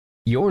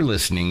You're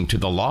listening to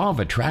the Law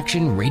of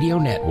Attraction Radio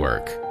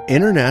Network.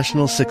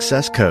 International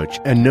success coach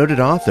and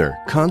noted author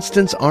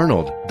Constance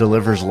Arnold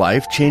delivers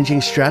life-changing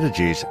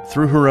strategies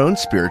through her own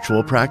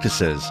spiritual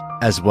practices,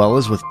 as well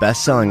as with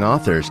best-selling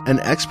authors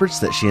and experts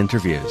that she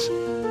interviews.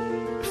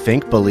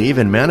 Think, Believe,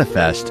 and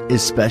Manifest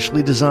is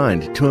specially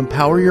designed to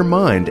empower your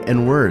mind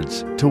and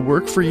words to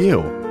work for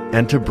you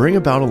and to bring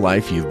about a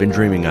life you've been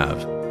dreaming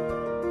of.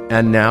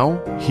 And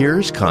now,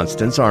 here's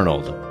Constance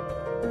Arnold.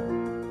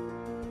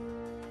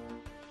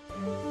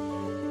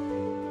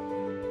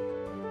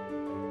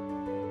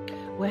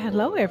 Well,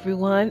 hello,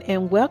 everyone,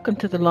 and welcome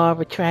to the Law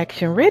of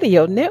Attraction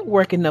Radio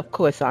Network. And of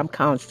course, I'm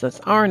Constance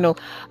Arnold,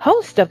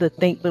 host of the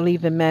Think,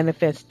 Believe, and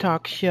Manifest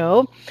talk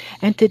show.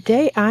 And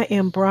today I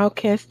am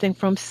broadcasting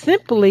from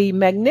simply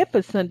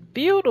magnificent,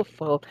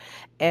 beautiful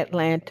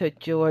Atlanta,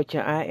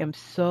 Georgia. I am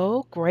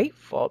so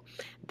grateful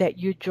that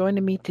you're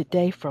joining me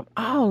today from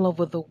all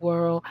over the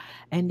world.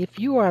 And if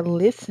you are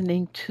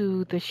listening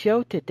to the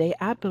show today,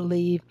 I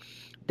believe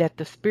that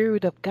the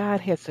Spirit of God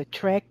has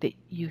attracted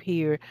you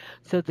here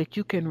so that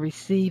you can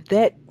receive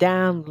that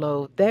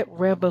download, that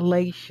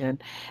revelation,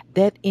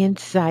 that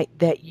insight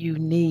that you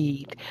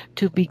need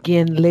to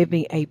begin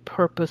living a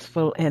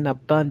purposeful and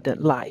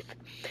abundant life.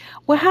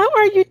 Well, how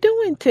are you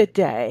doing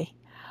today?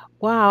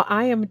 Wow,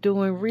 I am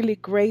doing really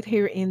great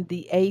here in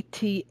the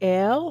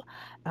ATL.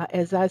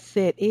 As I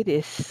said, it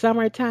is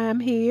summertime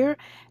here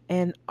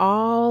and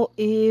all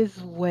is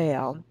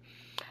well.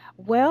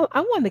 Well, I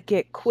want to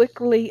get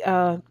quickly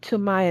to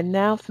my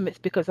announcements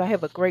because I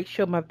have a great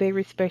show. My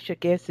very special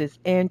guest is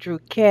Andrew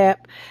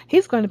Kap.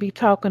 He's going to be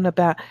talking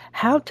about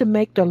how to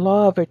make the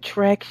law of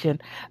attraction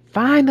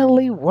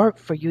finally work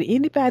for you.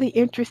 Anybody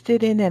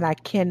interested in it? I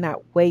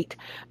cannot wait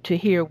to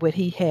hear what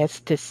he has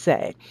to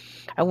say.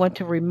 I want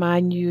to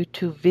remind you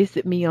to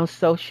visit me on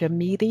social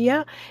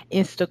media.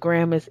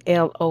 Instagram is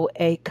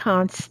LOA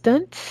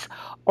Constance,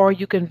 or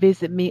you can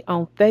visit me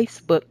on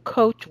Facebook,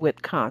 Coach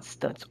with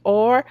Constance,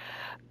 or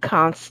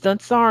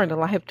Constance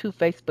Arnold. I have two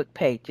Facebook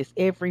pages.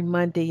 Every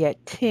Monday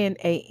at 10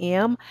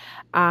 a.m.,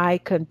 I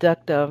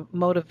conduct a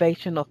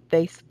motivational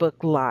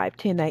Facebook Live,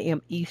 10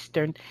 a.m.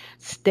 Eastern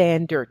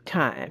Standard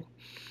Time.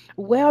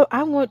 Well,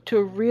 I want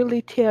to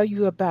really tell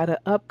you about an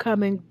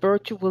upcoming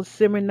virtual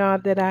seminar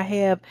that I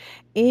have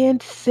in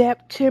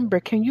September.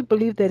 Can you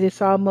believe that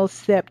it's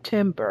almost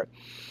September?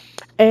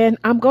 And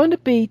I'm going to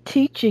be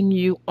teaching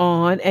you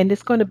on, and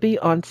it's going to be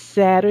on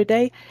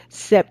Saturday,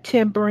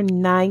 September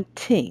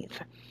 19th,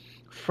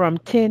 from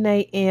 10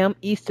 a.m.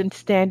 Eastern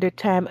Standard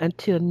Time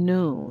until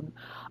noon.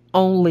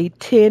 Only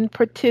 10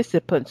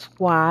 participants.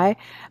 Why?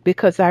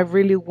 Because I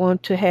really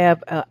want to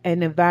have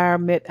an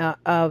environment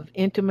of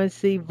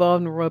intimacy,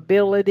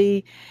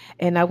 vulnerability,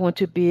 and I want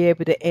to be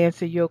able to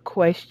answer your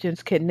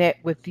questions,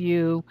 connect with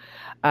you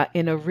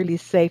in a really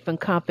safe and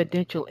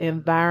confidential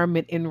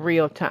environment in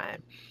real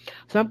time.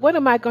 So, what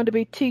am I going to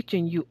be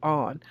teaching you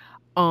on?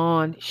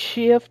 On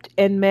shift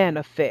and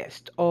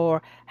manifest,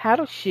 or how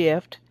to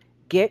shift,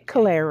 get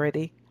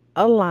clarity,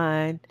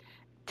 align,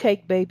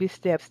 take baby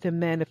steps to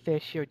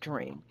manifest your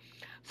dream.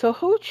 So,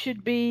 who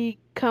should be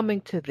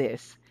coming to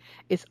this?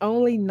 It's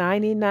only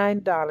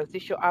 $99.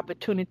 It's your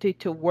opportunity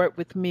to work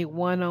with me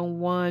one on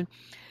one.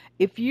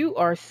 If you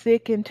are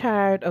sick and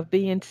tired of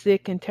being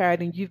sick and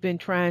tired and you've been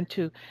trying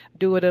to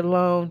do it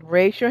alone,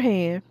 raise your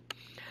hand.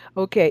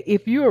 Okay,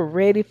 if you are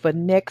ready for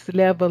next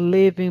level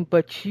living,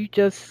 but you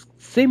just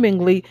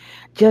seemingly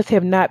just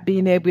have not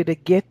been able to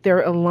get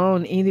there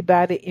alone,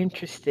 anybody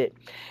interested?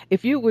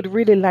 If you would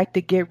really like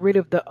to get rid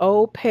of the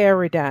old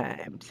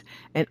paradigms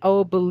and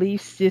old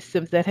belief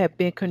systems that have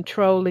been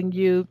controlling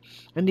you,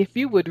 and if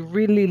you would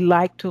really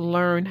like to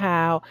learn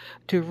how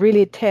to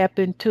really tap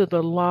into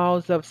the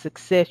laws of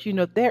success,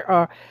 there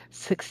are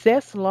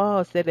success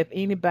laws that if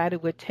anybody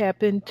would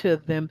tap into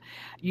them,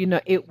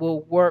 it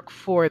will work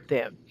for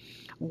them.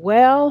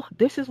 Well,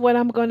 this is what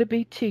I'm going to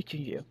be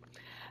teaching you.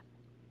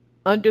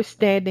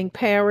 Understanding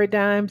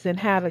paradigms and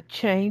how to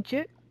change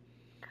it.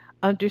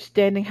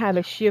 Understanding how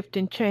to shift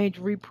and change,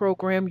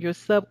 reprogram your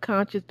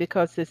subconscious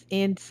because it's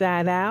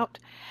inside out.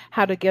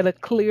 How to get a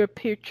clear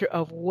picture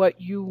of what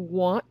you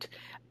want,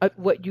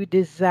 what you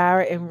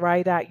desire, and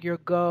write out your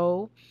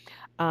goal.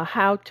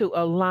 How to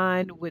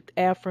align with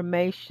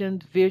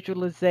affirmations,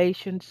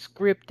 visualization,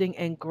 scripting,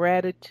 and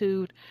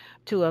gratitude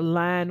to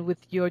align with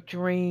your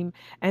dream,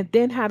 and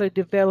then how to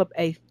develop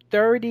a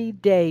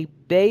 30-day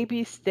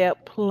baby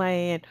step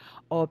plan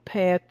or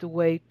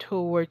pathway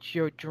towards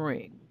your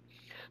dream.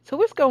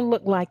 So it's going to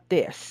look like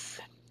this.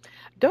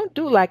 Don't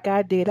do like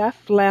I did. I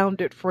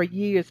floundered for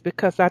years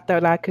because I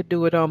thought I could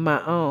do it on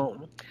my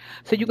own.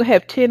 So you can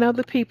have 10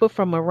 other people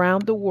from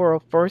around the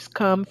world, first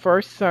come,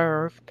 first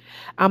serve.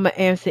 I'm going to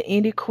answer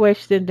any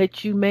question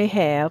that you may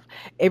have.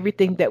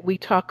 Everything that we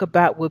talk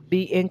about will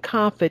be in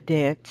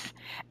confidence.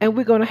 And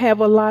we're going to have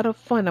a lot of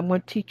fun. I'm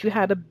going to teach you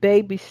how to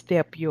baby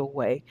step your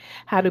way,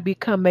 how to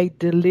become a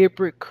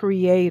deliberate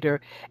creator,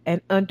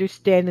 and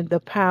understanding the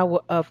power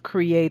of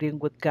creating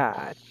with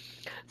God.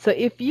 So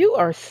if you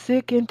are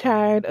sick and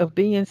tired of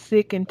being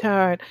sick and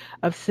tired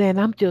of saying,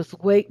 I'm just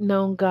waiting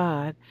on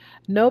God,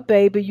 no,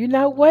 baby, you're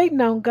not waiting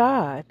on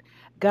God.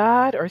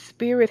 God or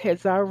Spirit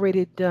has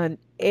already done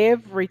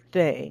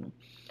everything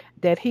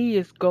that He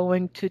is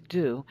going to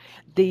do.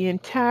 The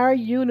entire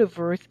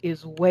universe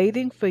is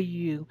waiting for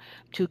you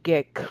to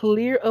get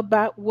clear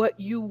about what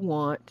you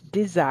want,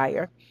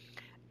 desire,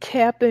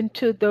 tap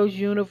into those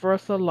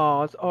universal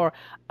laws or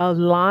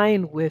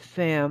align with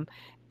them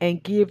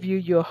and give you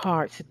your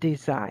heart's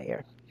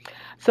desire.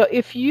 So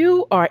if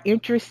you are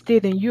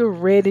interested and you're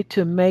ready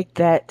to make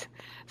that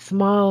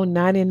small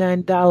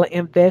 $99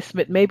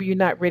 investment, maybe you're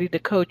not ready to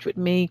coach with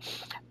me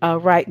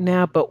right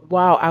now, but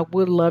wow, I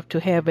would love to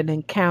have an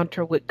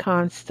encounter with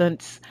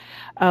Constance,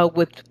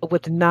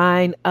 with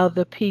nine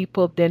other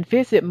people. Then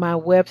visit my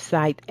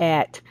website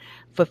at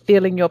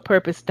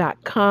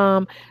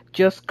fulfillingyourpurpose.com.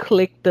 Just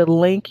click the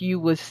link. You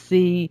will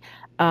see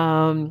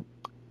um,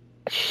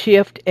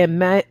 shift and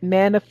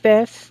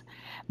manifest.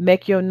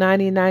 Make your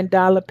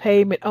 $99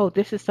 payment. Oh,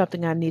 this is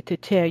something I need to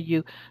tell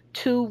you.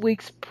 2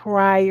 weeks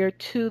prior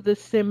to the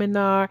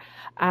seminar,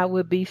 I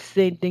will be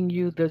sending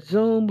you the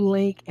Zoom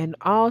link, and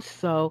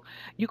also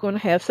you're going to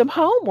have some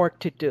homework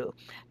to do.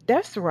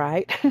 That's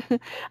right.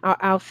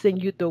 I'll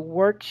send you the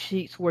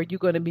worksheets where you're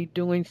going to be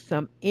doing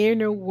some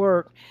inner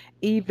work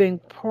even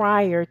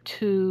prior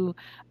to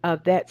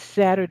that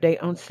Saturday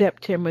on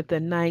September the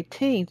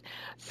 19th,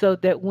 so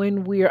that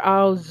when we're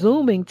all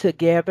Zooming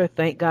together,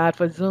 thank God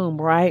for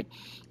Zoom, right?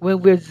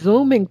 When we're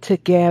Zooming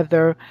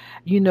together,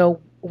 we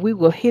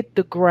will hit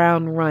the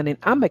ground running.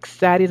 I'm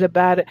excited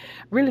about it.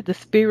 Really, the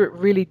Spirit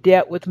really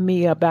dealt with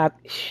me about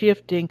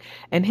shifting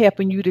and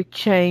helping you to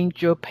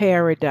change your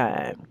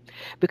paradigm,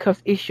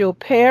 because it's your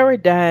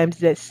paradigms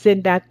that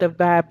send out the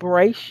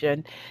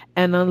vibration.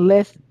 And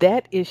unless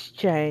that is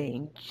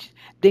changed,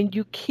 then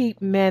you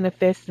keep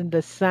manifesting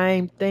the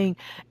same thing.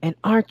 And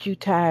aren't you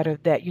tired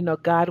of that?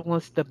 God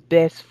wants the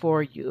best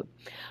for you.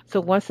 So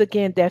once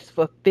again, that's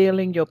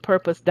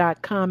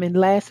fulfillingyourpurpose.com. And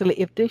lastly,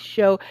 if this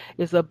show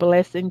is a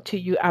blessing to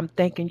you, I'm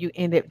thanking you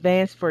in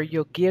advance for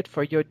your gift,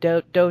 for your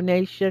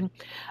donation,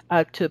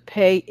 to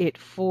pay it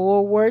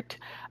forward.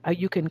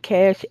 You can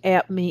cash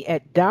app me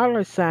at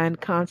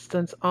 $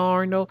 Constance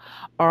Arnold,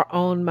 or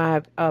on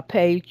my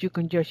page, you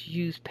can just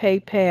use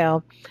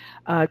PayPal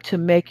to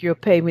make your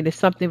payment. It's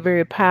something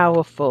very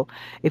powerful.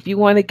 If you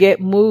want to get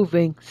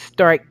moving,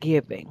 start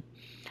giving.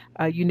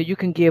 You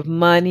can give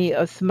money,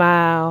 a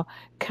smile,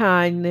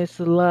 kindness,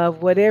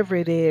 love, whatever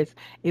it is.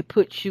 It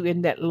puts you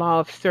in that law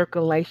of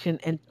circulation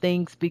and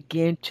things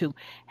begin to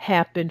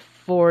happen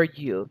for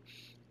you.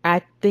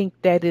 I think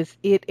that is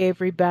it,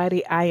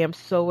 everybody. I am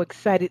so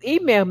excited.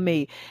 Email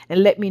me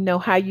and let me know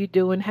how you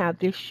doing, how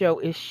this show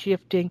is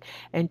shifting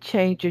and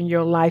changing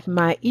your life.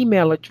 My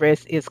email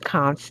address is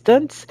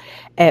Constance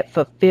at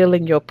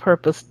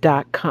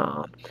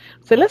fulfillingyourpurpose.com.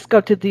 So let's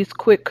go to these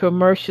quick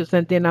commercials,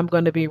 and then I'm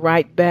going to be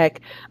right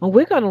back. And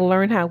we're going to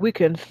learn how we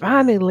can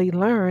finally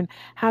learn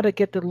how to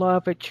get the law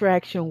of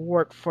attraction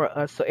work for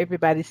us. So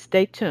everybody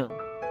stay tuned.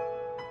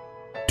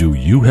 Do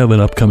you have an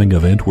upcoming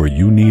event where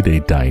you need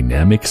a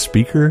dynamic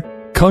speaker?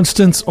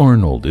 Constance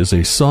Arnold is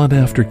a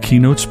sought-after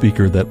keynote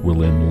speaker that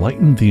will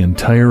enlighten the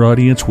entire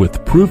audience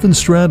with proven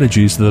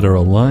strategies that are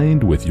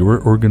aligned with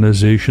your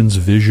organization's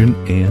vision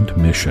and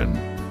mission.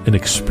 An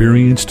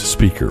experienced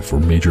speaker for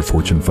major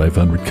Fortune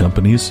 500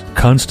 companies,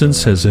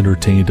 Constance has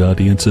entertained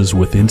audiences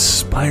with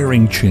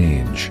inspiring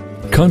change.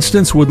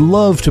 Constance would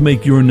love to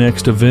make your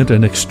next event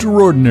an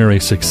extraordinary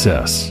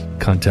success.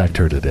 Contact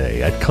her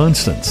today at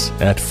Constance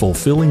at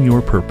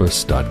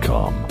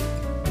fulfillingyourpurpose.com.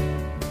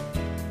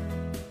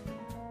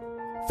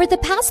 For the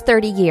past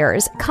 30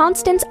 years,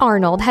 Constance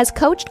Arnold has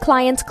coached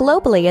clients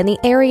globally in the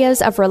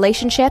areas of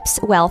relationships,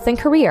 wealth, and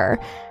career.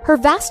 Her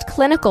vast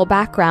clinical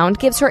background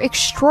gives her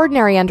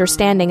extraordinary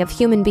understanding of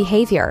human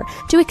behavior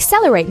to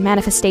accelerate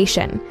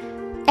manifestation.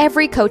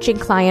 Every coaching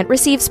client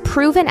receives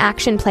proven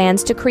action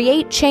plans to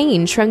create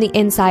change from the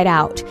inside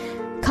out.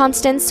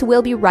 Constance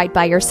will be right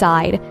by your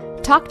side.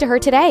 Talk to her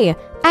today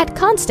at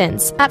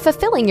Constance at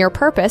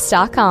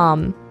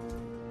fulfillingyourpurpose.com.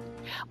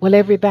 Well,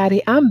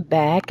 everybody, I'm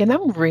back and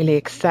I'm really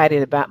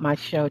excited about my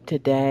show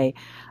today.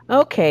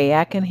 Okay,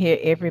 I can hear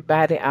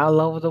everybody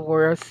all over the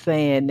world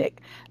saying it.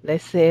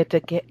 Let's say it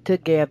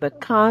together.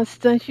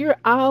 Constance, you're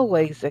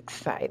always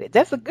excited.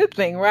 That's a good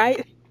thing,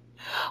 right?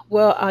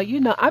 Well, I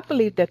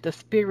believe that the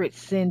Spirit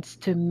sends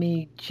to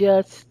me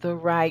just the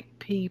right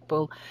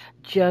people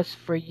just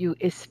for you,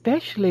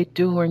 especially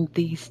during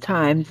these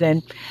times.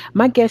 And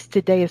my guest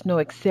today is no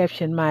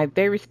exception. My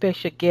very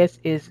special guest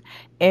is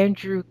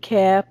Andrew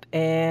Kap,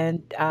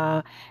 and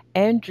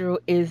Andrew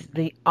is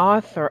the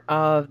author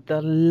of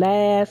the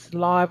last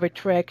Law of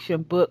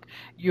Attraction book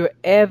you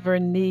ever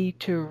need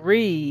to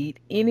read.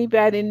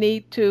 Anybody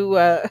need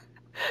to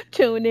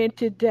Tune in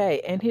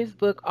today, and his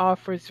book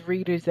offers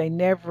readers a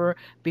never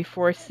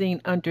before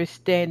seen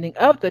understanding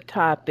of the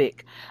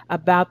topic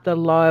about the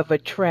law of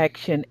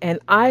attraction. And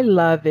I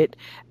love it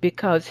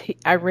because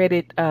I read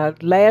it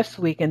last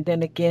week and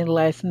then again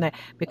last night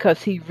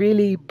because he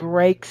really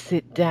breaks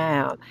it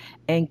down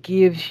and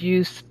gives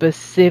you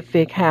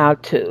specific how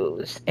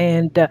to's.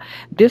 And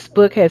this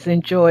book has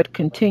enjoyed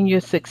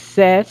continuous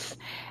success,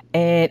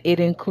 and it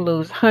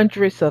includes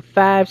hundreds of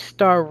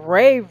five-star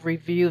rave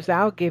reviews.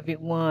 I'll give it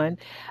one.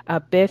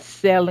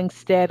 Best-selling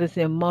status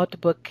in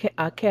multiple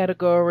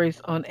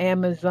categories on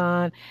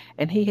Amazon,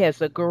 and he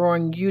has a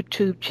growing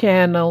YouTube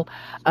channel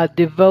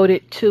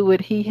devoted to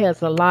it. He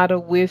has a lot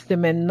of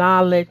wisdom and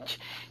knowledge.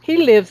 He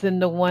lives in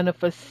the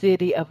wonderful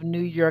city of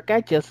New York. I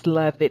just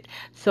love it.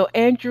 So,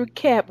 Andrew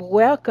Kap,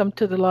 welcome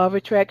to the Law of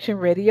Attraction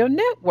Radio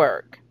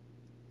Network.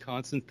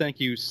 Constance, thank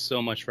you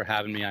so much for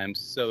having me. I'm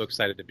so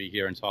excited to be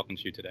here and talking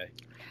to you today.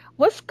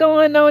 What's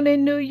going on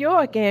in New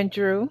York,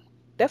 Andrew?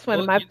 That's one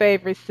of my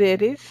favorite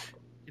cities.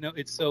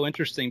 It's so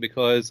interesting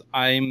because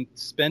I'm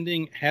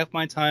spending half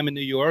my time in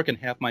New York and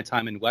half my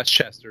time in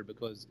Westchester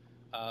because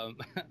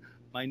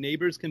my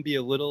neighbors can be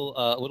a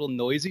little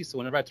noisy. So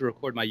whenever I have to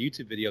record my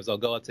YouTube videos, I'll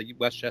go out to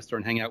Westchester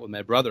and hang out with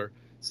my brother.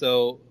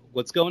 So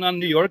what's going on in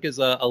New York is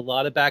a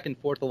lot of back and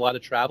forth, a lot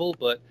of travel,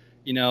 but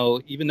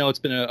even though it's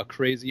been a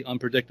crazy,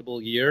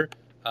 unpredictable year,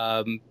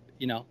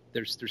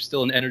 there's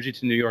still an energy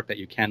to New York that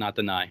you cannot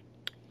deny.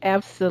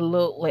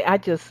 Absolutely. I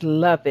just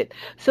love it.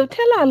 So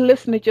tell our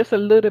listener just a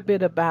little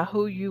bit about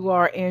who you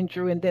are,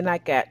 Andrew, and then I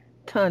got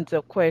tons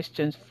of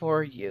questions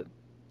for you.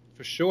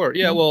 For sure.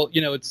 Yeah, well,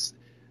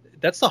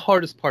 that's the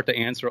hardest part to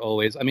answer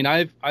always. I mean,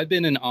 I've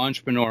been an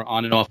entrepreneur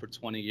on and off for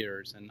 20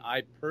 years, and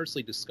I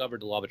personally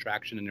discovered the law of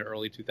attraction in the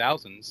early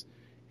 2000s.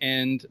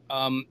 And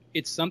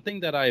it's something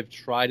that I've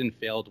tried and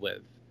failed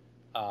with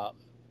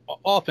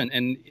often.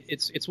 And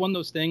it's one of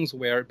those things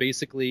where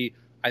basically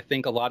I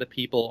think a lot of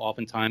people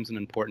oftentimes in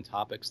important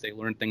topics, they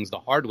learn things the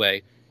hard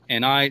way.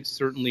 And I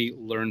certainly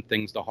learned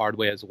things the hard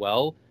way as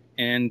well.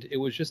 And it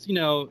was just,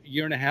 a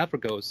year and a half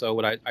ago. So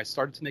when I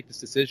started to make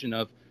this decision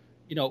of,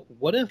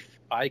 what if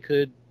I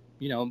could,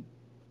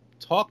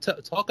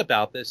 talk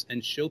about this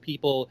and show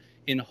people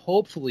in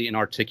hopefully an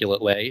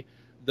articulate way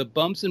the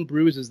bumps and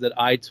bruises that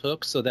I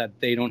took so that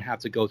they don't have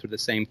to go through the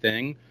same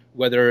thing,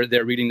 whether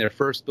they're reading their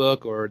first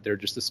book or they're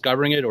just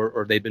discovering it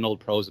or they've been old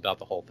pros about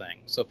the whole thing.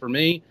 So for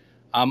me,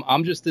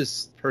 I'm just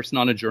this person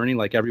on a journey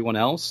like everyone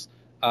else.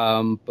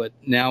 But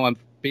now I'm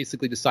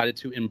basically decided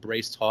to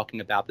embrace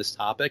talking about this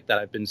topic that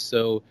I've been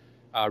so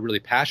really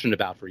passionate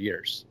about for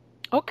years.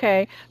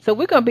 Okay, so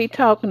we're going to be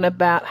talking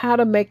about how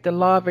to make the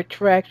law of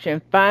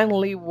attraction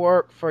finally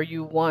work for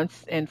you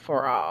once and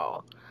for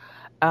all.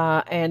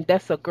 And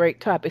that's a great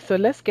topic. So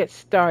let's get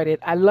started.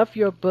 I love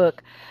your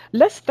book.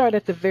 Let's start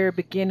at the very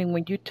beginning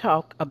when you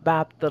talk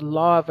about the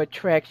law of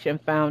attraction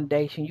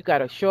foundation. You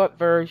got a short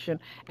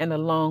version and a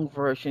long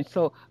version.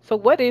 So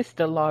what is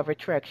the law of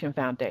attraction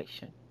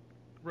foundation?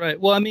 Right.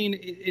 Well, I mean,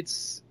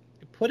 it's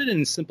put it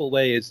in a simple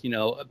way is,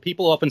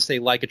 people often say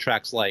like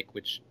attracts like,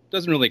 which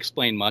doesn't really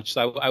explain much.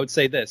 So I would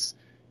say this,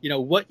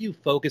 what you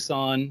focus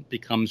on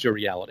becomes your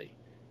reality.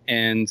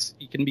 And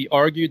it can be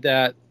argued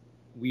that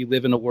we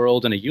live in a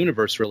world and a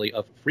universe really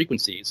of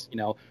frequencies.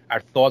 Our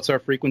thoughts are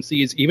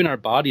frequencies, even our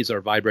bodies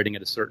are vibrating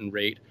at a certain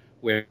rate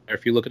where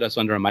if you look at us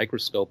under a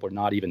microscope, we're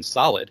not even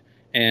solid.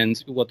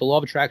 And what the law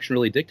of attraction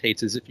really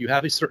dictates is if you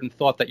have a certain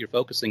thought that you're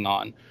focusing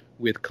on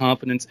with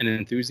confidence and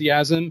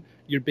enthusiasm,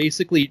 you're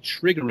basically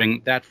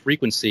triggering that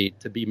frequency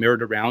to be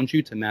mirrored around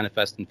you to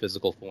manifest in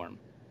physical form.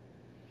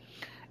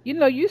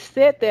 You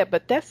said that,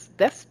 but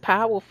that's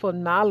powerful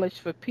knowledge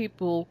for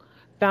people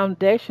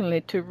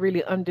foundationally to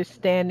really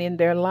understand in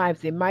their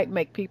lives. It might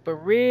make people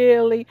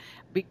really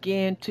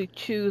begin to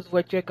choose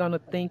what you're going to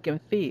think and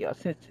feel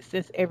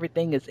since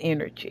everything is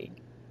energy.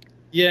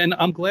 Yeah, and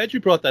I'm glad you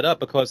brought that up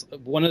because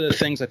one of the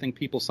things I think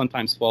people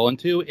sometimes fall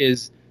into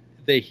is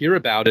they hear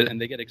about it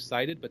and they get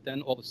excited, but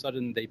then all of a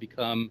sudden they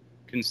become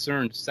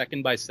concerned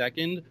second by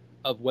second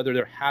of whether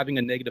they're having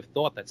a negative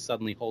thought that's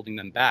suddenly holding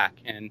them back.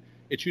 And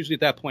it's usually at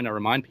that point I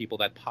remind people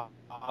that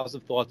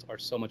positive thoughts are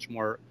so much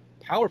more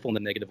powerful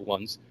than negative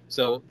ones.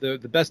 So the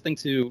best thing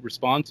to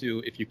respond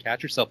to if you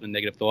catch yourself in a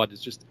negative thought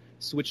is just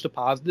switch to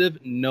positive,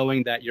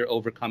 knowing that you're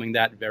overcoming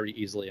that very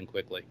easily and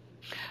quickly.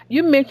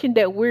 You mentioned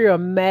that we're a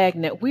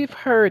magnet. We've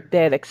heard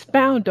that.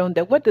 Expound on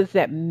that. What does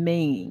that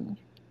mean?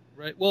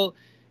 Right. Well,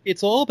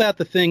 it's all about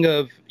the thing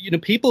of,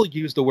 people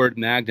use the word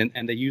magnet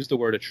and they use the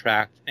word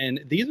attract.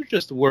 And these are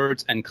just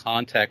words and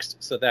context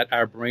so that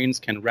our brains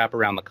can wrap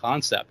around the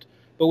concept.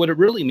 But what it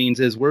really means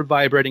is we're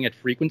vibrating at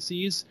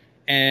frequencies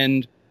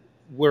and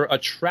we're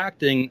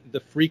attracting the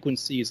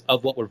frequencies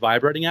of what we're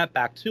vibrating at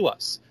back to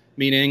us.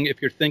 Meaning,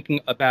 if you're thinking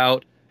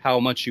about how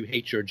much you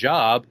hate your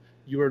job,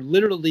 you are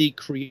literally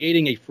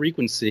creating a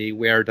frequency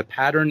where the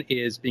pattern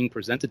is being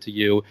presented to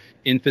you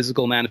in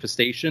physical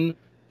manifestation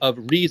of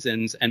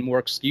reasons and more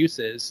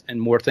excuses and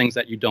more things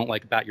that you don't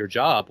like about your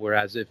job.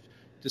 Whereas if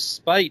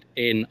despite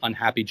an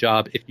unhappy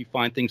job, if you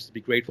find things to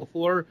be grateful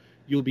for,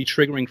 you'll be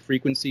triggering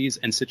frequencies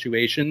and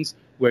situations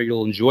where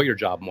you'll enjoy your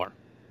job more.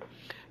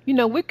 You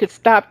know, we could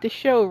stop the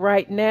show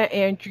right now,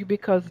 Andrew,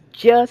 because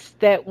just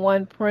that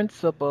one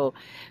principle,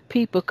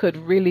 people could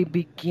really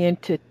begin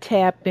to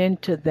tap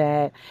into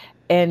that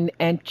and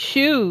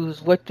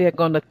choose what they're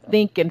going to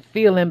think and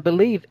feel and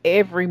believe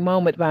every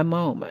moment by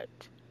moment.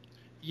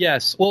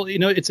 Yes. Well,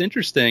 it's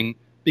interesting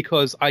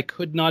because I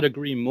could not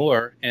agree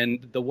more.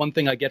 And the one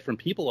thing I get from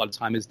people a lot of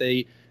time is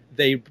they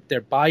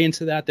buy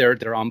into that.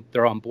 They're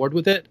on board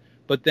with it.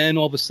 But then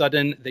all of a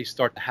sudden they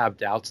start to have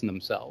doubts in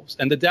themselves.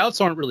 And the doubts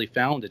aren't really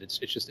founded.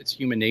 It's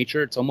human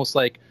nature. It's almost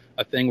like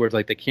a thing where it's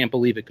like they can't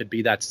believe it could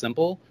be that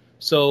simple.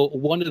 So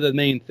one of the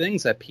main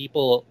things that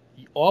people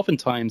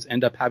oftentimes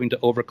end up having to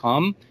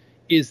overcome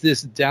is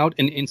this doubt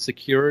and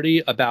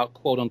insecurity about,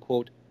 quote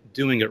unquote,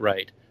 doing it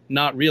right,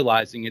 not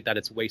realizing that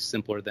it's way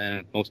simpler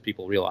than most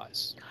people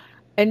realize.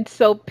 And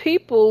so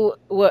people,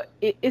 well,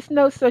 it's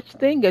no such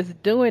thing as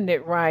doing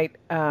it right,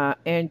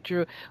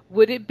 Andrew.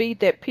 Would it be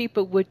that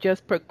people would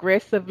just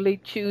progressively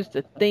choose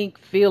to think,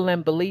 feel,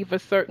 and believe a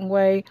certain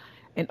way,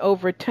 and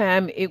over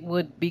time it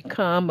would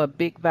become a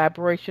big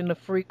vibrational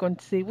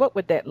frequency? What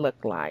would that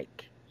look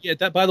like? Yeah,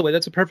 that, by the way,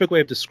 that's a perfect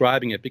way of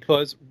describing it,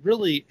 because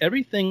really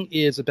everything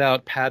is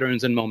about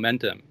patterns and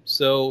momentum.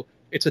 So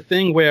it's a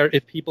thing where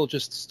if people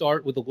just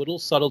start with a little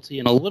subtlety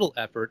and a little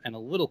effort and a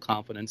little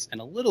confidence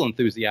and a little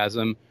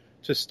enthusiasm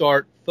to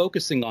start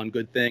focusing on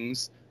good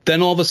things,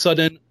 then all of a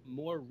sudden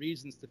more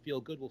reasons to feel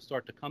good will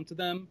start to come to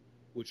them,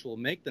 which will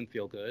make them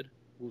feel good,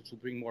 which will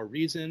bring more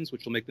reasons,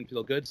 which will make them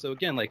feel good. So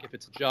again, like if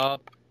it's a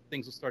job,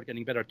 things will start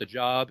getting better at the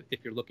job.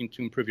 If you're looking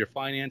to improve your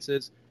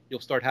finances,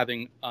 you'll start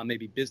having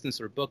maybe business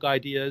or book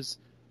ideas.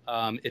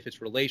 If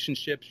it's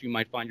relationships, you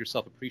might find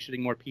yourself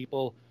appreciating more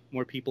people.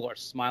 More people are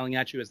smiling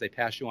at you as they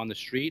pass you on the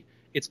street.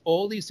 It's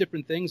all these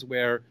different things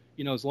where,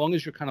 as long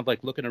as you're kind of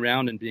like looking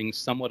around and being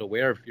somewhat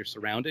aware of your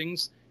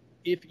surroundings,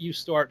 if you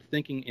start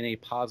thinking in a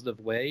positive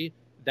way,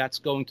 that's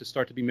going to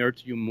start to be mirrored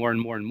to you more and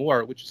more and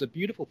more, which is a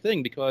beautiful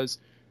thing, because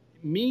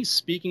me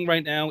speaking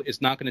right now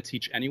is not going to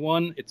teach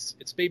anyone. It's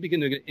maybe going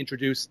to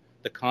introduce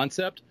the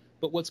concept,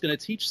 but what's going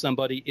to teach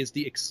somebody is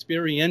the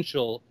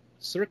experiential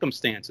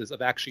circumstances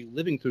of actually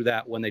living through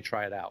that when they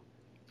try it out.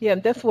 Yeah,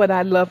 and that's what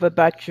I love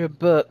about your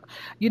book.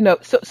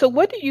 So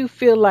what do you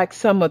feel like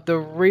some of the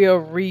real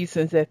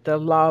reasons that the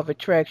law of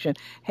attraction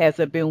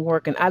hasn't been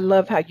working? I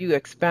love how you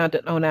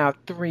expounded on our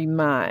three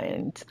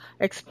minds.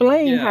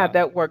 Explain how Yeah.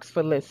 that works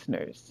for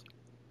listeners.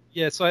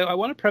 Yeah. So I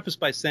want to preface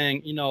by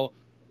saying,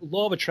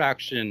 law of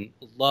attraction,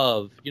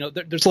 love,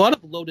 there's a lot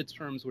of loaded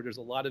terms where there's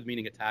a lot of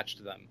meaning attached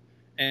to them.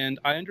 And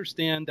I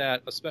understand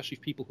that, especially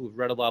people who've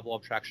read a lot of law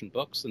of attraction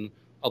books and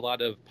a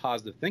lot of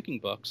positive thinking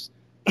books,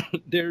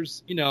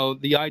 there's,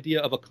 the idea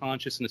of a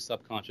conscious and a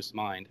subconscious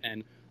mind.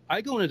 And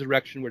I go in a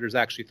direction where there's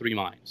actually three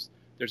minds.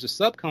 There's a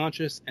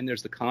subconscious and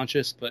there's the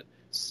conscious, but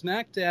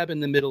smack dab in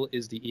the middle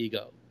is the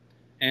ego.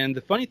 And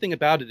the funny thing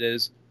about it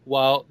is,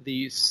 while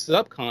the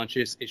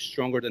subconscious is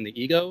stronger than the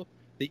ego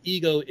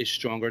is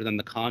stronger than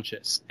the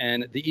conscious.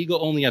 And the ego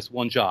only has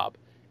one job,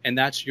 and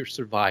that's your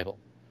survival.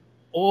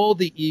 All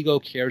the ego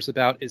cares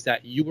about is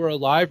that you are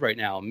alive right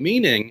now,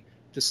 meaning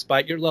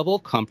despite your level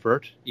of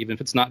comfort, even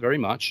if it's not very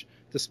much,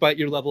 despite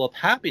your level of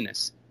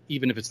happiness,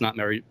 even if it's not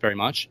very, very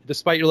much,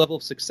 despite your level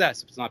of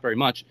success, if it's not very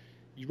much,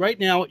 right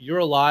now you're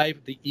alive.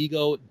 The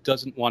ego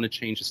doesn't want to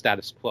change the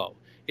status quo.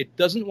 It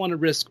doesn't want to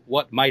risk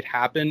what might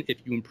happen if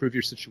you improve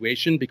your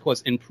situation,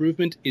 because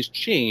improvement is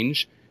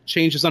change.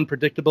 Change is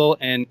unpredictable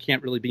and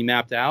can't really be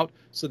mapped out,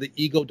 so the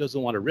ego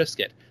doesn't want to risk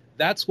it.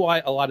 That's why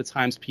a lot of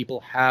times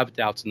people have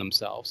doubts in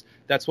themselves.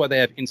 That's why they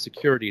have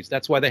insecurities.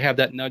 That's why they have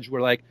that nudge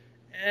where like,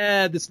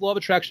 this law of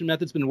attraction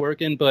method's been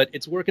working, but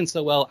it's working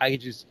so well, I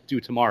could just do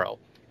it tomorrow.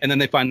 And then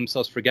they find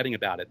themselves forgetting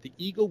about it. The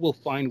ego will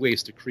find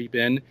ways to creep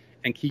in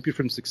and keep you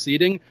from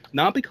succeeding,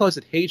 not because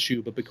it hates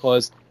you, but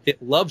because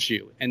it loves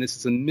you. And this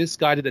is a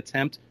misguided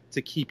attempt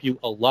to keep you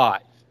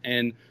alive.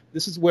 And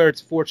this is where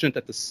it's fortunate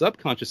that the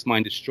subconscious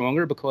mind is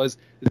stronger, because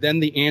then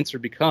the answer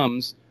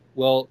becomes,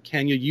 well,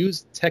 can you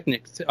use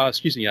tactics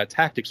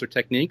or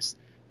techniques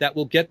that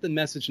will get the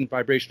message and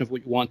vibration of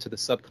what you want to the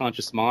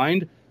subconscious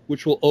mind,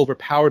 which will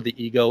overpower the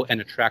ego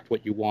and attract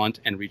what you want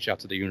and reach out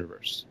to the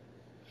universe.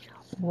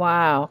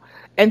 Wow.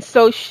 And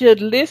so should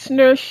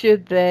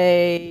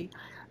they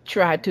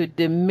try to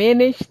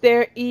diminish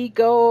their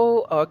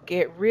ego or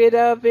get rid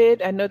of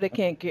it? I know they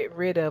can't get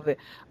rid of it,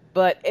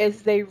 but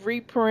as they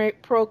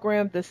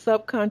reprogram the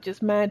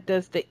subconscious mind,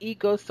 does the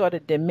ego sort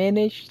of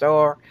diminish,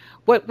 or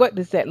what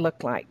does that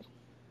look like?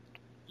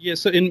 Yeah,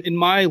 so in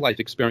my life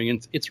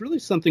experience, it's really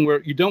something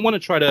where you don't want to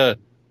try to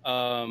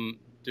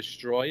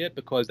destroy it,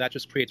 because that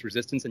just creates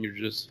resistance and you're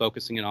just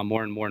focusing it on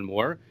more and more and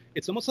more.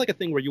 It's almost like a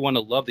thing where you want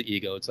to love the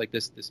ego. It's like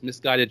this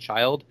misguided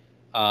child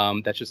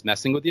that's just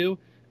messing with you.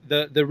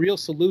 The real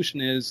solution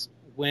is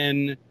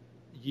when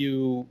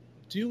you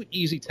do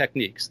easy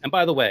techniques. And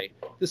by the way,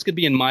 this could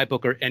be in my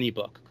book or any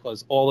book,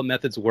 because all the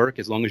methods work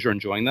as long as you're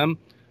enjoying them.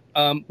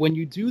 When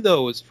you do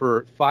those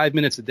for 5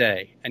 minutes a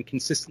day and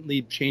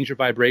consistently change your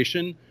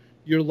vibration,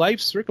 your life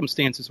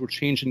circumstances will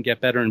change and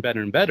get better and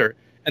better and better.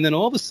 And then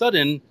all of a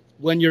sudden,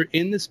 when you're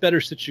in this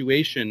better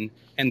situation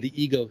and the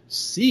ego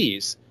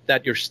sees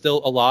that you're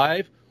still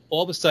alive,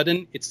 all of a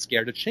sudden it's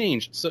scared to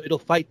change. So it'll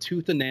fight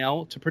tooth and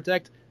nail to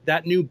protect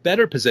that new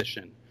better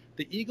position.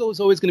 The ego is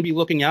always going to be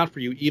looking out for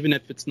you, even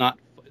if it's not,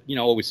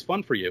 always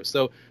fun for you.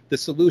 So the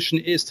solution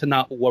is to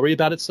not worry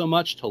about it so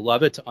much, to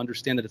love it, to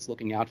understand that it's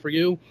looking out for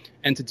you,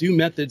 and to do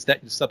methods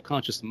that your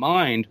subconscious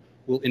mind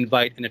will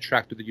invite and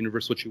attract to the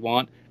universe what you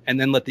want, and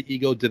then let the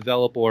ego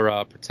develop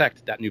or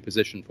protect that new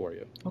position for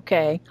you.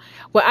 Okay.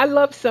 Well, I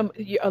love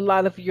a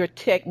lot of your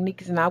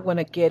techniques, and I want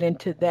to get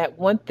into that.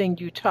 One thing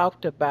you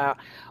talked about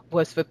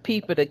was for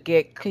people to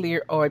get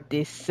clear or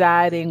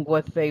deciding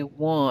what they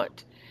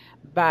want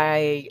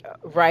by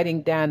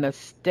writing down a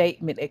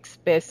statement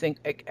expressing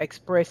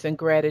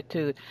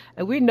gratitude.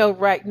 And we know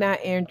right now,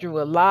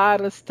 Andrew, a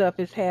lot of stuff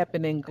is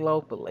happening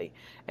globally,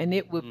 and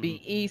it would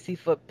be easy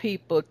for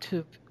people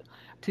to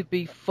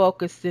be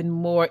focusing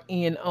more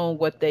in on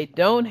what they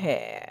don't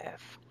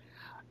have,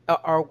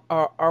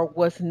 or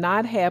what's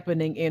not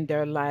happening in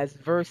their lives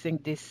versus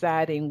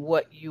deciding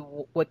what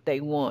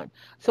they want.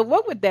 So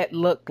what would that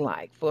look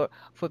like for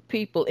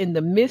people in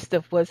the midst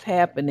of what's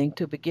happening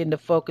to begin to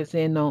focus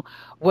in on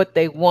what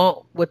they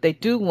want, what they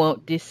do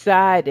want,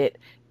 decide it,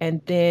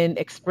 and then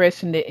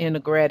expressing it in a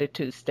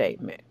gratitude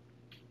statement?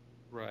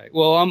 Right.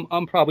 Well,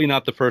 I'm probably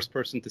not the first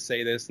person to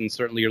say this, and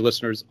certainly your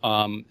listeners,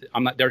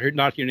 they're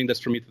not hearing this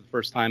from me for the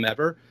first time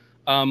ever.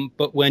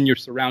 But when you're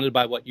surrounded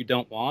by what you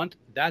don't want,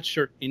 that's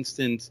your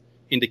instant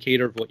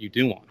indicator of what you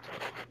do want.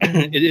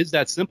 It is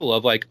that simple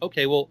of like,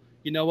 okay, well,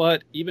 you know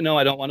what? Even though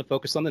I don't want to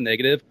focus on the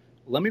negative,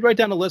 let me write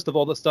down a list of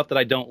all the stuff that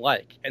I don't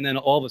like. And then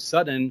all of a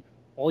sudden,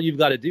 all you've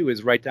got to do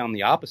is write down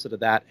the opposite of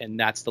that, and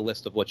that's the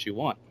list of what you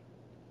want.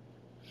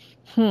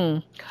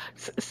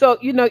 So,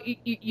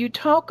 you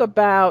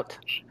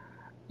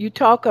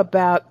talk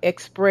about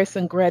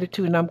expressing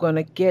gratitude, and I'm going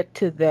to get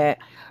to that.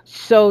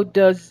 So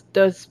does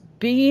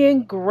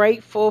being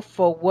grateful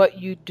for what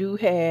you do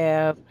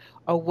have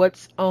or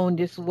what's on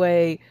this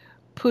way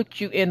put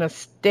you in a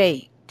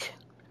state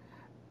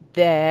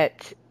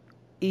that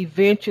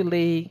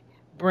eventually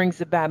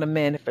brings about a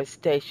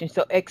manifestation?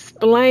 So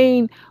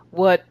explain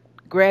what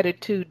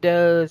gratitude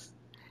does,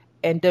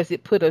 and does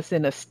it put us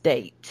in a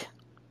state?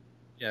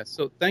 Yeah,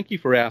 so thank you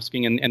for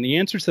asking. And the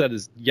answer to that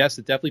is yes,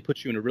 it definitely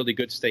puts you in a really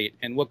good state.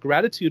 And what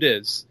gratitude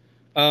is,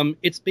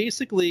 it's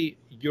basically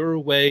your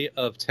way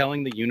of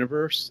telling the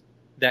universe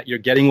that you're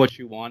getting what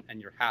you want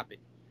and you're happy.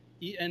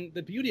 And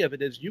the beauty of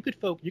it is you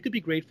could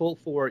be grateful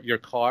for your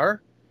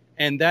car,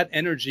 and that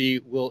energy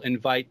will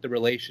invite the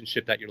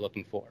relationship that you're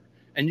looking for.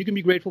 And you can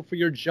be grateful for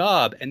your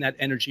job, and that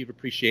energy of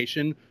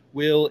appreciation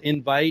will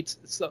invite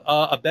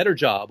a better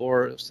job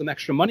or some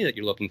extra money that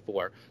you're looking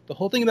for. The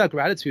whole thing about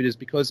gratitude is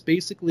because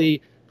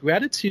basically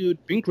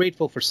gratitude, being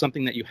grateful for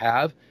something that you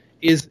have,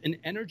 is an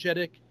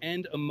energetic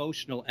and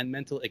emotional and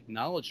mental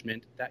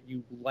acknowledgement that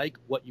you like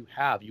what you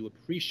have. You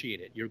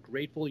appreciate it. You're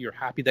grateful. You're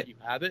happy that you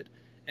have it.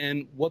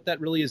 And what that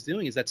really is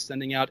doing is that's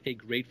sending out a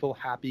grateful,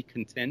 happy,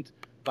 content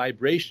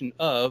vibration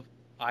of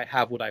I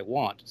have what I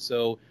want.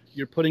 So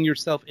you're putting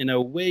yourself in a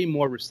way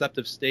more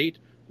receptive state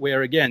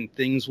where, again,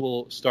 things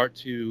will start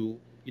to,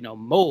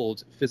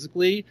 mold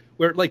physically,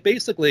 where like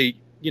basically,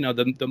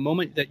 the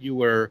moment that you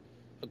were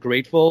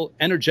grateful,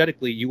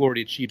 energetically, you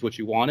already achieved what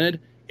you wanted.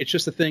 It's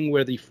just a thing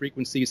where the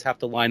frequencies have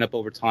to line up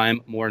over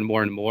time more and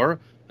more and more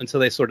until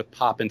they sort of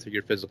pop into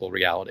your physical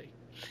reality.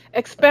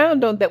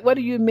 Expound on that. What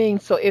do you mean?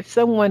 So if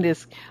someone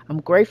is, I'm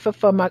grateful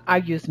for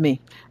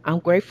I'm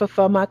grateful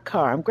for my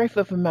car. I'm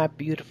grateful for my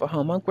beautiful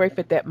home. I'm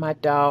grateful that my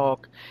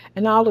dog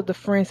and all of the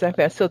friends I've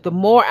had. So the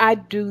more I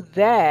do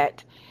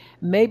that,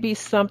 maybe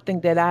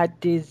something that I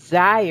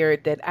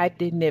desired that I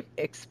didn't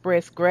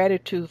express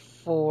gratitude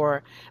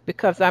for,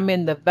 because I'm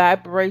in the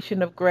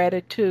vibration of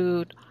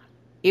gratitude,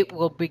 it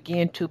will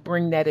begin to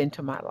bring that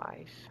into my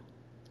life.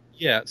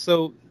 Yeah.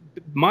 So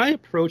my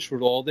approach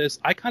with all this,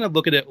 I kind of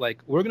look at it like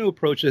we're going to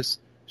approach this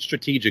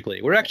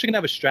strategically. We're actually going to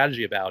have a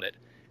strategy about it.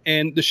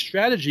 And the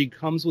strategy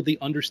comes with the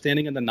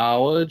understanding and the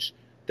knowledge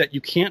that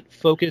you can't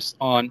focus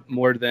on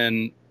more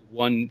than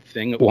one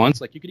thing at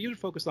once. Like you could either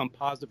focus on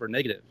positive or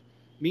negative,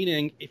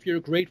 meaning if you're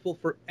grateful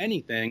for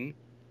anything,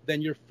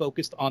 then you're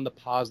focused on the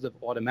positive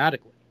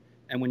automatically.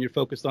 And when you're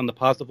focused on the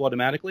positive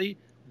automatically,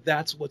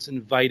 that's what's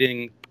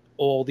inviting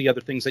all the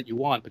other things that you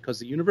want, because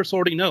the universe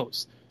already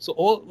knows.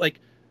 So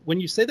when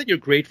you say that you're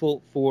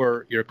grateful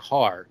for your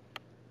car,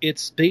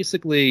 it's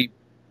basically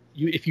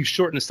if you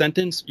shorten a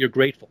sentence, you're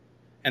grateful.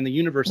 And the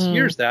universe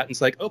hears that and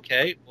it's like,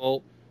 okay,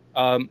 well,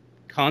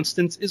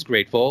 Constance is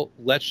grateful.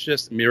 Let's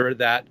just mirror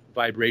that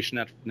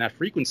vibration, that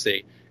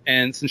frequency.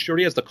 And since she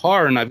already has the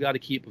car and I've got to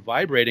keep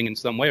vibrating in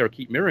some way or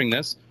keep mirroring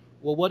this,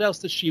 well, what else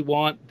does she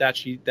want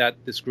that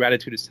this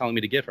gratitude is telling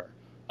me to give her?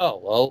 Oh,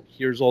 well,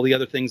 here's all the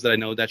other things that I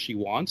know that she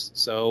wants.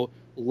 So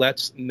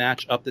let's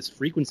match up this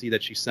frequency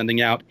that she's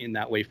sending out in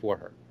that way for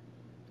her.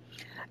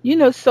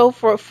 So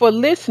for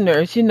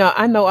listeners,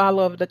 I know all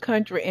over the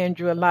country,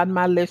 Andrew, a lot of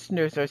my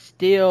listeners are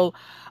still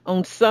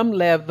on some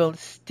level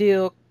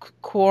still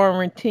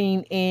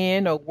quarantined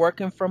in or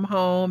working from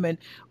home, and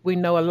we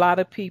know a lot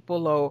of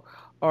people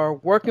are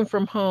working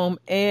from home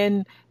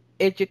and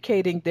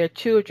educating their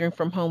children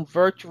from home,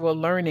 virtual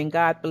learning.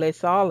 God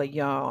bless all of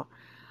y'all.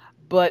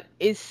 But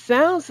it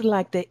sounds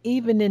like that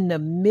even in the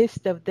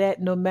midst of that,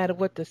 no matter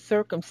what the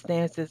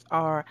circumstances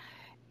are,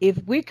 if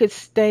we could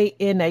stay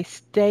in a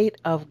state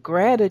of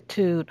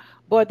gratitude,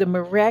 boy, the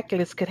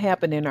miraculous could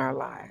happen in our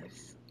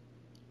lives.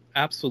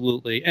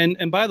 Absolutely.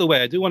 And by the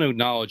way, I do want to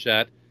acknowledge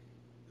that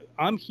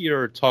I'm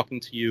here talking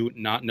to you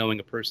not knowing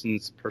a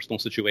person's personal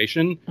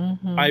situation.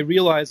 I Hmm.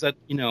 realize that,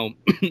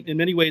 in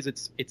many ways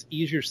it's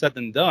easier said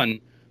than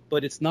done,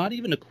 but it's not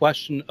even a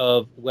question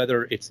of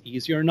whether it's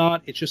easy or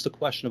not. It's just a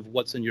question of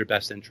what's in your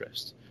best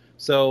interest.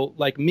 So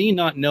like me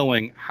not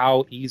knowing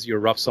how easy or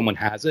rough someone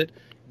has it,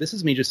 this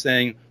is me just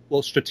saying,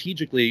 well,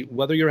 strategically,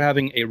 whether you're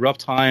having a rough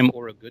time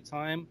or a good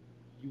time,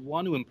 you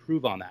want to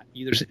improve on that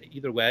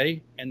either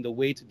way. And the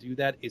way to do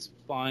that is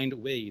find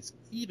ways,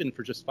 even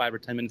for just 5 or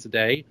 10 minutes a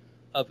day,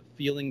 of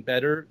feeling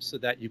better so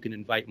that you can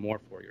invite more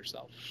for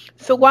yourself.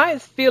 So, why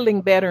is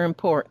feeling better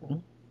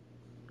important?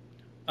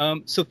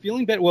 So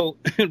feeling better, well,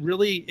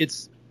 really,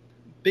 it's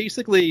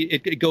basically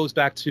it goes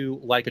back to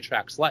like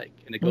attracts like,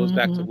 and it goes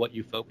back to Hmm. what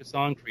you focus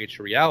on creates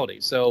your reality.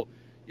 So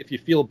if you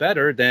feel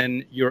better,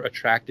 then you're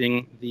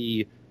attracting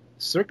the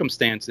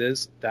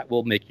circumstances that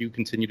will make you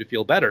continue to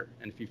feel better.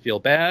 And if you feel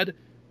bad,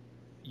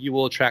 you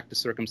will attract the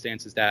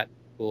circumstances that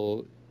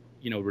will,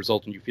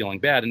 result in you feeling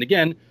bad. And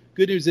again,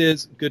 good news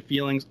is good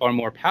feelings are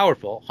more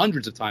powerful,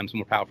 hundreds of times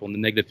more powerful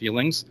than negative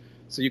feelings.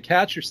 So you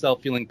catch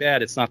yourself feeling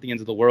bad, it's not the end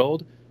of the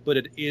world, but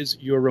it is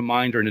your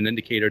reminder and an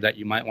indicator that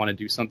you might want to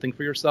do something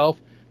for yourself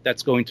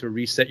that's going to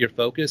reset your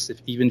focus,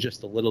 if even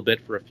just a little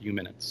bit for a few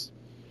minutes.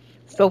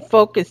 So,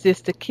 focus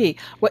is the key.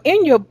 Well,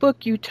 in your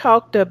book, you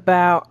talked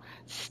about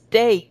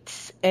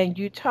states and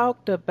you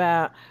talked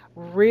about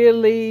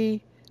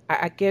really,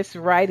 I guess,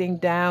 writing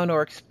down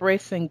or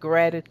expressing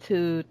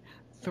gratitude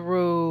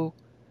through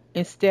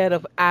instead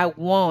of I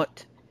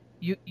want,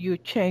 you're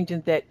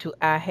changing that to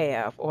I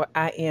have or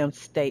I am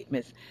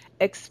statements.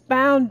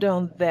 Expound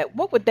on that.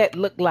 What would that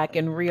look like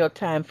in real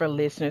time for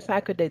listeners? How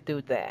could they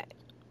do that?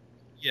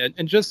 Yeah,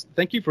 and just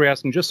thank you for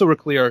asking. Just so we're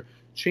clear,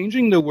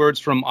 changing the words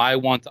from I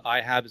want to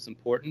I have is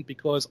important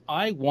because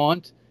I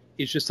want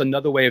is just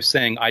another way of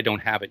saying I don't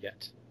have it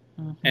yet.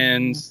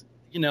 And,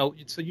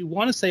 Hmm. so you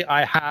want to say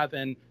I have.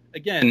 And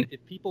again,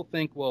 if people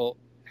think, well,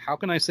 how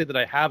can I say that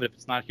I have it if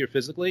it's not here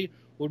physically?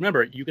 Well,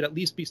 remember, you could at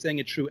least be saying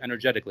it true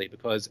energetically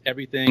because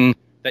everything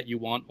that you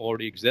want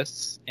already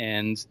exists.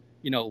 And,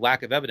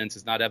 lack of evidence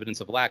is not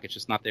evidence of lack. It's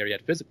just not there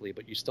yet physically,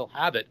 but you still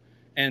have it.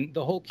 And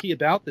the whole key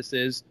about this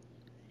is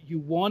you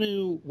want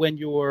to, when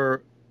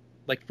you're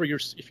like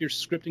if you're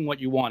scripting what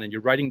you want and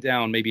you're writing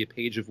down maybe a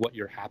page of what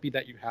you're happy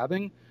that you're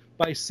having,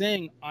 by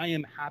saying I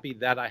am happy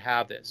that I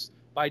have this,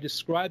 by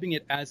describing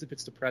it as if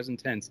it's the present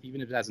tense,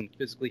 even if it hasn't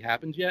physically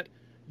happened yet,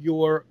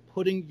 you're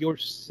putting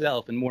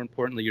yourself and more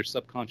importantly your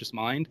subconscious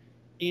mind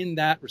in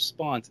that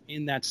response,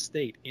 in that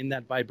state, in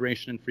that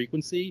vibration and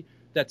frequency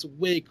that's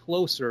way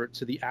closer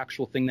to the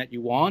actual thing that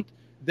you want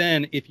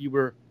than if you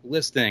were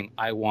listing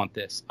I want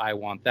this, I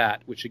want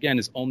that, which again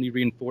is only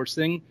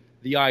reinforcing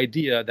the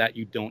idea that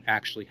you don't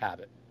actually have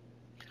it.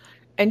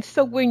 And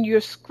so when you're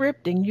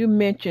scripting, you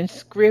mentioned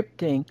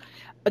scripting.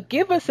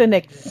 Give us an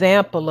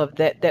example of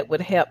that that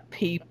would help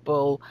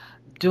people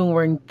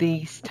during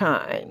these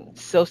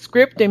times. So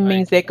scripting Right.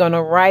 means they're going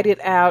to write it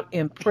out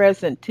in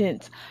present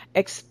tense.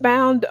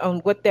 Expound on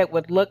what that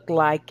would look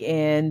like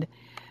and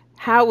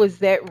how is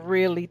that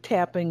really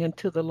tapping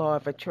into the law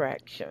of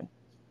attraction?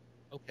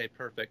 Okay,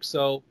 perfect.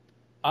 So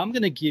I'm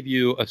going to give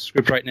you a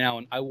script right now,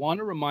 and I want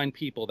to remind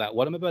people that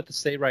what I'm about to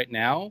say right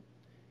now,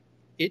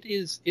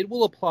 it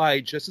will apply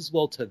just as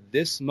well to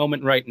this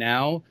moment right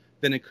now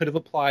than it could have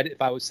applied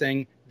if I was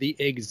saying the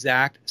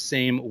exact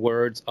same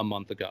words a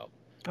month ago.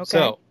 Okay.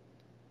 So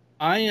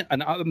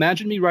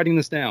imagine me writing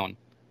this down.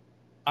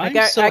 I I'm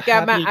got so I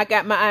got my happy. I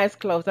got my eyes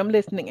closed. I'm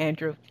listening,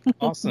 Andrew.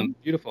 Awesome,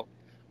 beautiful.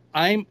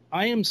 I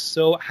am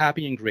so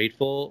happy and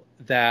grateful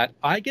that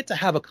I get to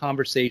have a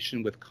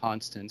conversation with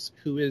Constance,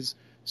 who is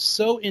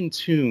so in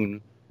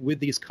tune with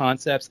these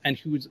concepts and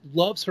who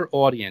loves her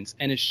audience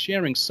and is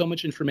sharing so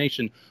much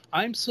information.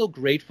 I'm so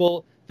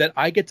grateful that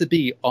I get to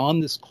be on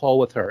this call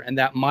with her and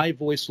that my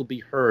voice will be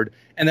heard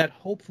and that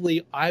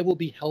hopefully I will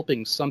be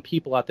helping some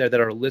people out there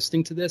that are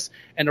listening to this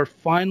and are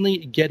finally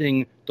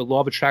getting the law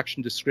of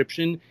attraction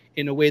description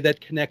in a way that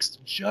connects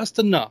just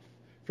enough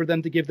for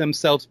them to give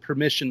themselves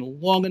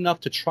permission long enough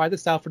to try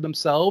this out for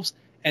themselves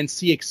and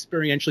see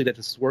experientially that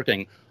this is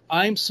working.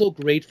 I'm so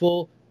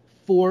grateful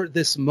for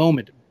this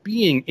moment,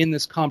 being in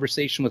this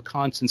conversation with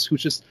Constance,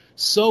 who's just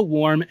so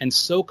warm and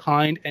so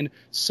kind and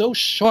so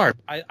sharp.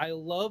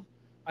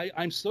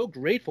 I'm so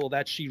grateful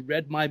that she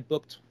read my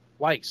book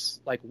twice.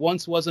 Like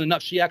once wasn't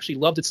enough. She actually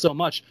loved it so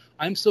much.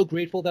 I'm so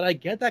grateful that I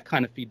get that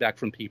kind of feedback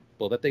from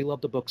people, that they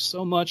love the book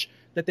so much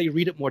that they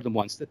read it more than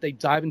once, that they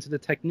dive into the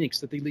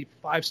techniques, that they leave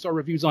 5-star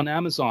reviews on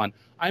Amazon.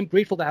 I'm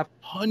grateful to have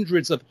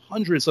hundreds of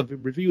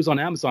reviews on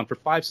Amazon for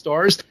 5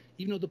 stars,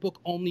 even though the book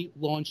only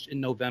launched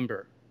in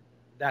November.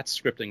 That's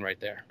scripting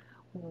right there.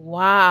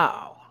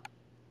 Wow.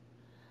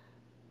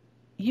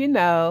 You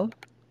know,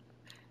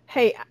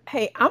 hey,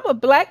 I'm a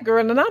black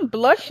girl and I'm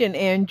blushing,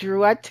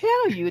 Andrew. I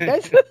tell you,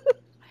 that's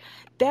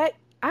that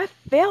I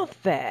felt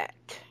that.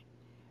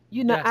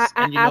 Yes,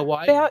 and you know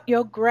why? I felt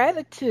your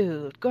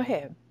gratitude. Go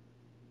ahead.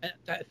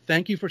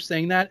 Thank you for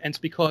saying that. And it's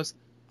because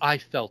I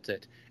felt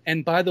it.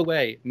 And by the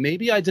way,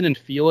 maybe I didn't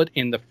feel it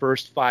in the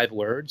first 5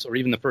 words or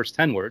even the first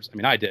 10 words. I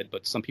mean, I did,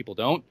 but some people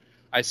don't.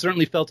 I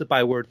certainly felt it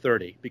by word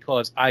 30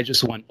 because I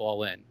just went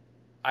all in.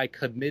 I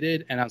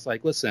committed and I was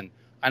like, listen,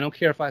 I don't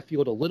care if I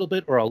feel it a little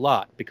bit or a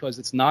lot, because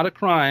it's not a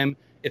crime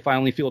if I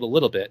only feel it a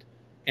little bit.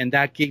 And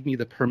that gave me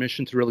the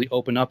permission to really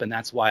open up. And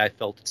that's why I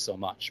felt it so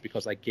much,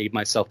 because I gave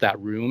myself that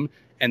room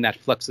and that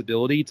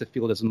flexibility to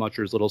feel it as much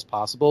or as little as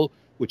possible,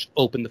 which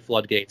opened the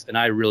floodgates. And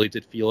I really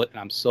did feel it. And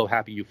I'm so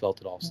happy you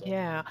felt it also.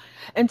 Yeah.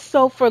 And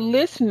so for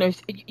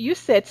listeners, you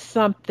said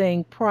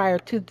something prior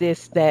to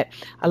this that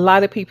a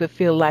lot of people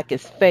feel like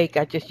it's fake.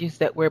 I just used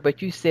that word,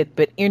 but you said,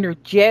 but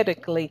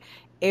energetically,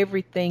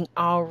 everything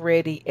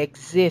already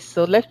exists.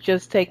 So let's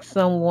just take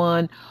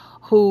someone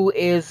who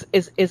is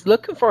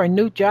looking for a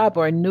new job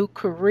or a new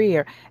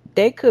career.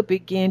 They could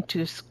begin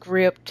to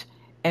script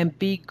and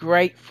be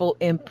grateful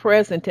in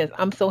present tense.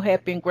 I'm so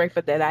happy and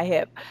grateful that I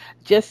have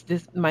just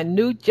this my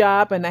new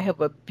job and I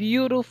have a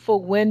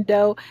beautiful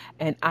window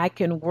and I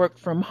can work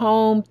from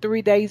home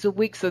 3 days a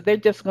week. So they're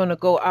just going to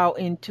go out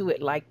into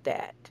it like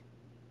that.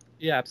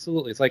 Yeah,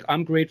 absolutely. It's like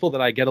I'm grateful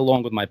that I get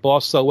along with my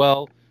boss so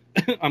well.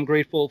 I'm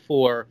grateful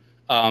for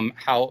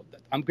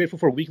I'm grateful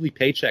for weekly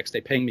paychecks.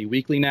 They're paying me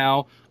weekly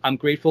now. I'm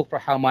grateful for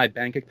how my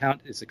bank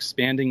account is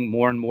expanding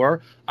more and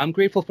more. I'm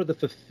grateful for the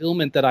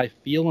fulfillment that I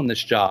feel in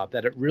this job,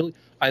 that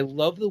I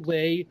love the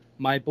way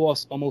my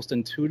boss almost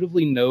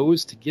intuitively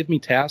knows to give me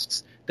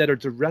tasks that are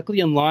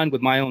directly in line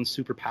with my own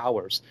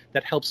superpowers,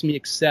 that helps me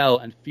excel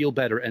and feel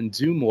better and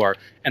do more.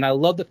 And I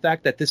love the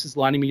fact that this is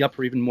lining me up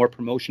for even more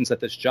promotions at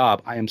this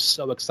job. I am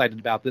so excited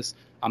about this.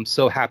 I'm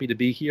so happy to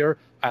be here.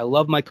 I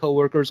love my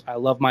coworkers. I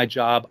love my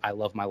job. I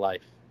love my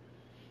life.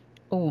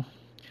 Oh,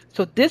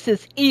 so this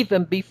is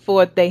even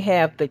before they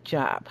have the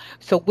job.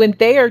 So when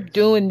they are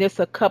doing this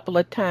a couple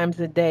of times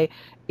a day,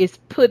 it's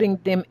putting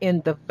them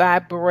in the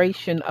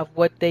vibration of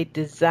what they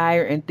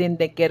desire, and then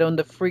they get on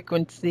the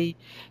frequency,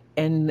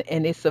 and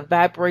it's a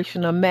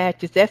vibrational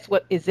match. Is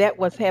that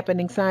what's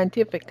happening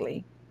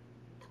scientifically?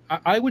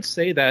 I would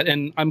say that,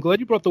 and I'm glad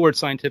you brought the word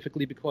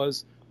scientifically,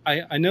 because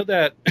I know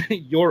that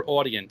your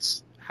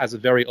audience has a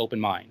very open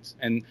mind,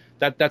 and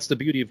that's the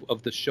beauty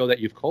of the show that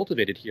you've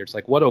cultivated here. It's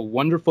like, what a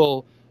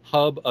wonderful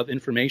hub of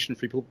information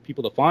for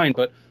people to find.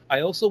 But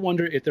I also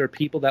wonder if there are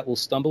people that will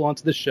stumble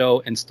onto the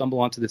show and stumble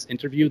onto this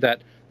interview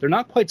that they're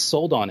not quite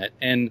sold on it.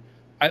 And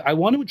I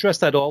want to address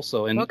that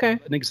also. And okay.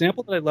 An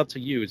example that I love to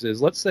use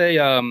is, let's say,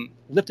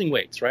 lifting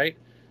weights, right?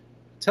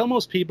 Tell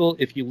most people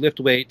if you lift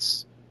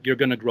weights, you're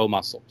going to grow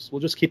muscles.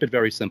 We'll just keep it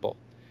very simple.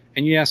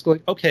 And you ask,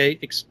 like, okay,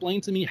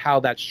 explain to me how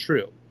that's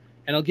true.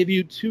 And I'll give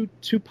you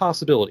two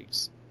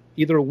possibilities.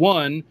 Either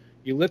one,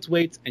 you lift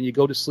weights and you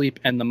go to sleep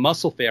and the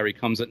muscle fairy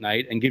comes at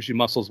night and gives you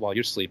muscles while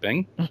you're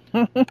sleeping.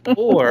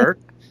 or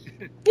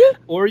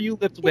you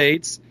lift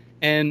weights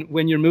and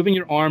when you're moving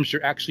your arms,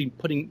 you're actually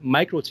putting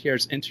micro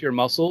tears into your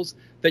muscles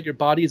that your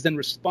body is then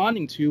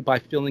responding to by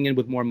filling in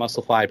with more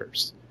muscle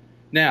fibers.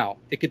 Now,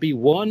 it could be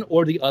one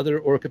or the other,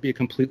 or it could be a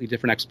completely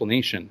different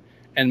explanation.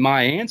 And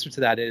my answer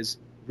to that is,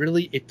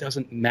 really, it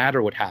doesn't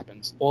matter what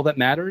happens. All that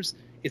matters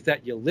is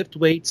that you lift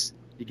weights,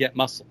 you get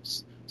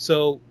muscles.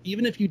 So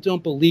even if you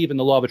don't believe in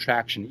the law of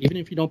attraction, even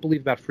if you don't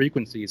believe about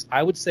frequencies,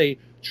 I would say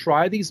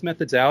try these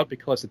methods out,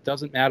 because it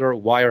doesn't matter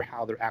why or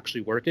how they're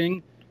actually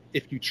working.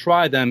 If you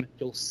try them,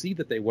 you'll see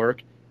that they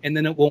work, and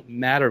then it won't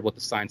matter what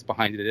the science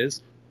behind it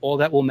is. All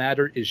that will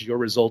matter is your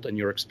result and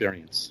your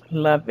experience.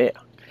 Love it.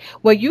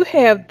 Well, you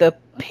have the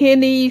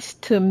pennies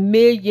to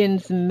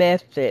millions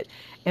method.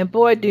 And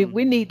boy, do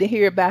we need to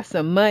hear about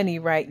some money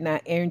right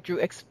now, Andrew.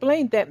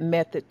 Explain that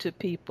method to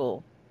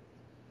people.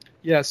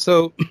 Yeah,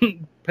 so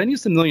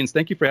pennies to millions,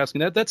 thank you for asking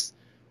that. That's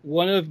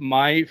one of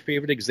my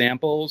favorite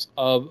examples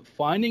of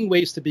finding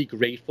ways to be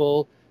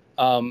grateful,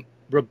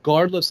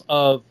 regardless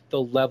of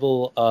the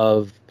level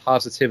of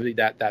positivity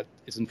that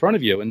is in front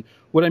of you. And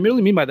what I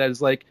really mean by that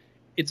is, like,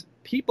 it's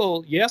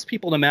people, you ask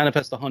people to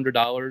manifest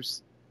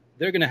 $100,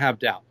 they're going to have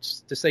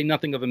doubts, to say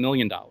nothing of $1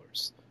 million.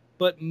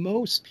 But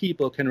most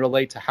people can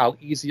relate to how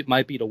easy it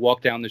might be to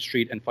walk down the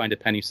street and find a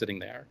penny sitting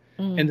there.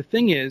 And the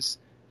thing is,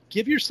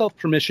 give yourself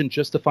permission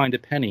just to find a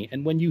penny.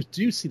 And when you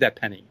do see that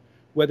penny,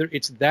 whether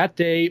it's that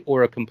day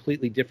or a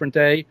completely different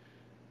day,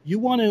 you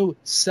want to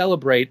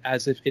celebrate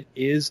as if it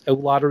is a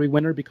lottery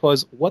winner,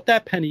 because what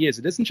that penny is,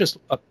 it isn't just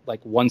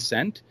like 1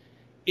 cent.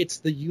 It's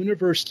the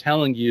universe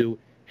telling you,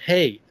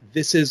 hey,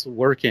 this is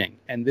working,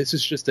 and this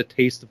is just a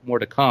taste of more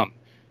to come.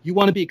 You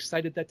want to be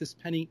excited that this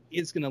penny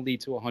is going to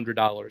lead to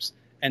 $100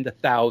 and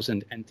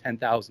 1,000 and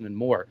 10,000 and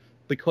more,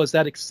 because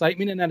that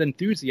excitement and that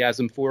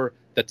enthusiasm for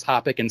the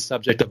topic and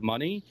subject of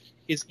money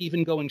is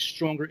even going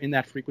stronger in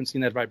that frequency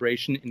and that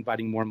vibration,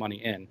 inviting more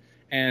money in.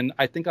 And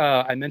I think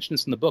I mentioned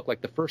this in the book,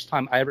 like the first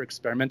time I ever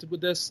experimented with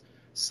this,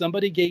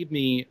 somebody gave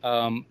me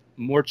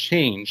more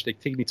change. They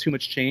gave me too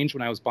much change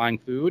when I was buying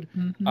food,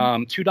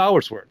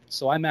 $2 worth.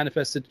 So I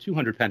manifested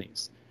 200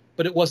 pennies,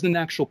 but it wasn't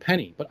an actual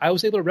penny. But I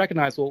was able to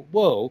recognize, well,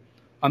 whoa,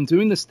 I'm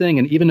doing this thing,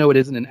 and even though it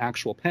isn't an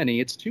actual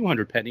penny, it's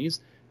 200 pennies.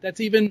 That's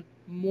even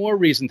more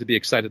reason to be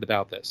excited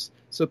about this.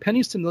 So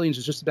pennies to millions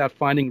is just about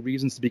finding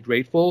reasons to be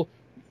grateful,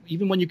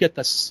 even when you get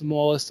the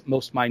smallest,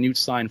 most minute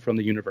sign from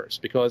the universe.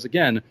 Because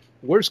again,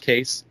 worst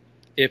case,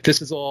 if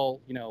this is all,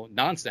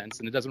 nonsense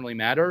and it doesn't really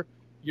matter,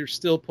 you're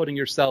still putting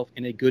yourself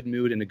in a good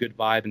mood and a good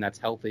vibe, and that's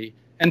healthy.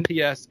 And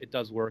P.S., it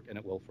does work, and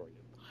it will for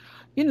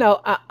you.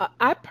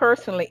 I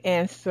personally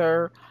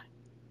answer.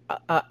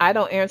 I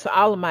don't answer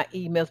all of my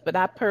emails, but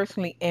I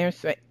personally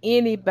answer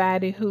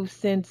anybody who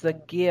sends a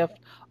gift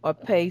or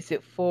pays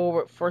it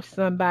forward for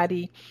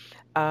somebody,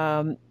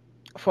 for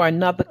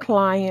another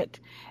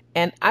client.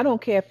 And I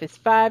don't care if it's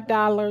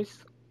 $5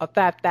 or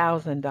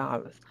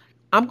 $5,000.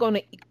 I'm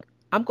gonna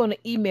I'm gonna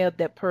email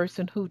that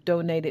person who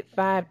donated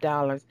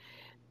 $5.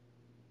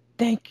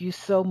 Thank you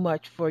so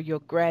much for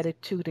your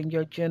gratitude and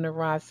your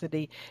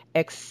generosity,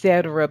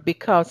 etc.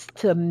 Because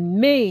to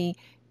me,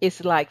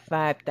 it's like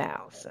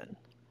 5,000.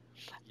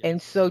 And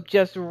Yes. so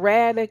just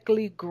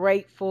radically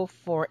grateful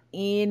for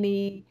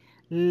any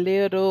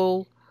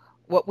little,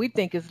 what we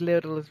think is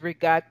little is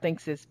God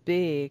thinks is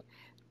big,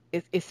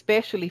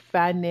 especially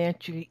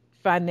financially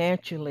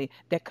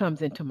that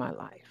comes into my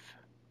life.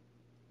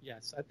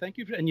 Yes, I thank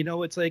you. And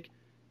it's like,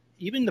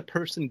 even the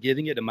person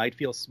giving it might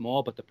feel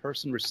small, but the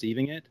person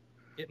receiving it,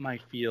 it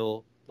might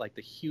feel like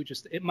the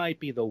hugest. It might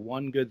be the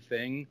one good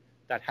thing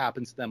that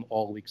happens to them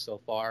all week so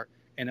far.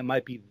 And it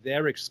might be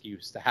their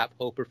excuse to have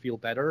hope or feel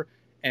better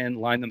and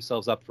line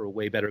themselves up for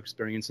way better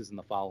experiences in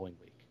the following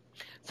week.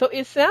 So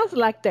it sounds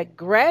like that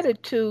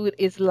gratitude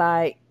is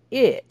like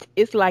it.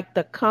 It's like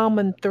the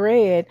common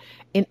thread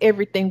in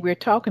everything we're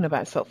talking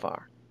about so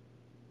far.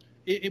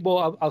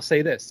 Well, I'll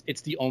say this.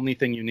 It's the only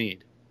thing you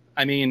need.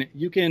 I mean,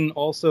 you can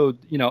also,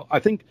 I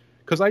think,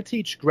 because I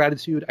teach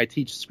gratitude, I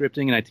teach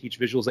scripting, and I teach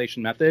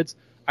visualization methods.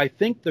 I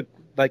think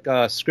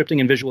scripting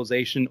and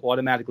visualization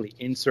automatically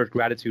insert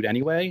gratitude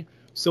anyway.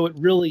 So it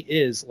really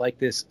is like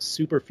this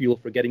super fuel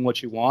for getting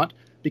what you want,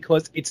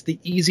 because it's the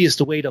easiest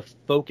way to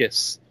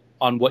focus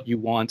on what you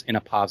want in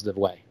a positive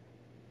way.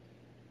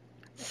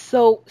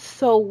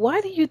 So why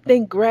do you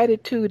think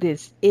gratitude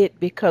is it?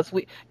 Because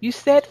you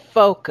said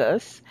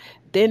focus,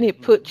 then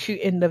it puts you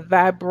in the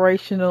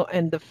vibrational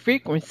and the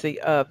frequency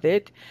of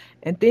it,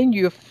 and then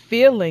you're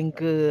feeling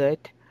good.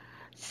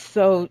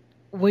 So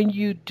when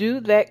you do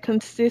that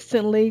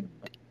consistently,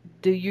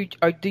 do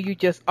you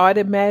just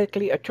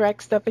automatically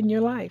attract stuff in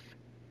your life?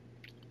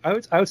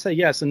 I would say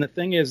yes. And the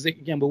thing is,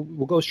 again,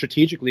 we'll go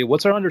strategically.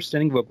 What's our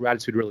understanding of what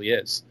gratitude really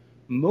is?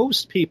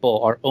 Most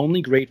people are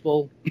only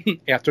grateful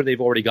after they've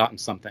already gotten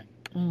something,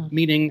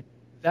 meaning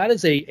that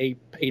is a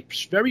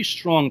very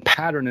strong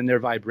pattern in their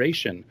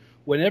vibration.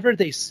 Whenever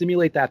they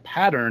simulate that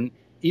pattern,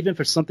 even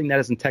for something that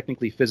hasn't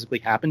technically physically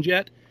happened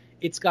yet,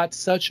 it's got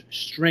such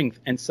strength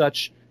and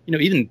such,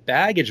 even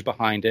baggage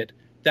behind it,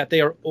 that they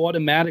are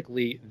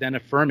automatically then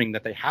affirming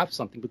that they have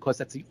something, because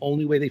that's the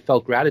only way they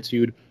felt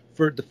gratitude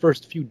for the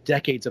first few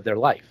decades of their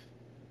life.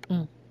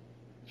 Mm.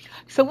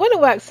 So what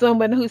about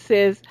someone who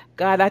says,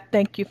 God, I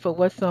thank you for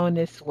what's on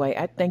its way.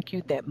 I thank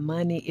you that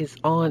money is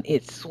on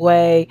its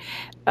way.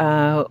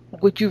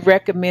 Would you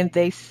recommend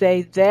they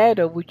say that,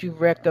 or would you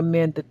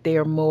recommend that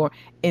they're more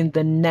in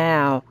the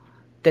now,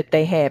 that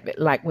they have it,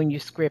 like when you're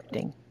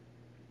scripting?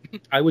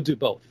 I would do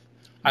both.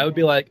 I would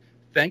be Okay. like,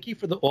 thank you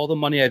for all the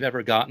money I've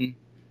ever gotten.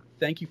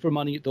 Thank you for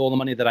all the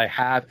money that I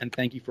have, and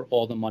thank you for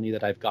all the money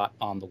that I've got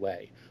on the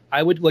way.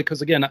 I would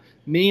because again,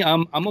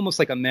 I'm almost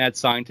like a mad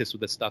scientist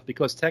with this stuff,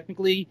 because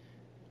technically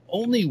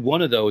only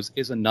one of those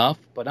is enough.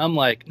 But I'm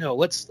like, no,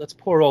 let's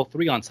pour all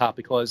three on top,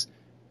 because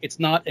it's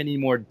not any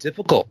more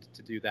difficult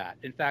to do that.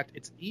 In fact,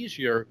 it's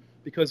easier,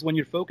 because when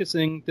you're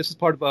focusing, this is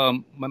part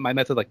of my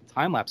method, like the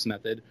time lapse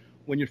method.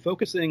 When you're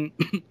focusing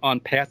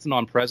on past and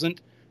on present,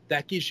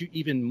 that gives you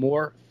even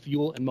more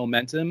fuel and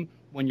momentum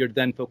when you're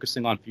then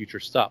focusing on future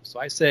stuff.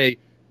 So I say,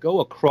 go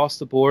across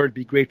the board,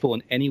 be grateful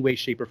in any way,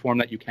 shape, or form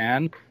that you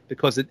can,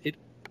 because it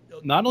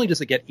not only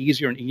does it get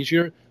easier and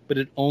easier, but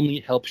it only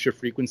helps your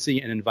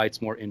frequency and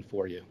invites more in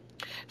for you.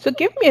 So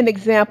give me an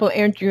example,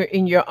 Andrew,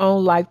 in your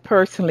own life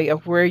personally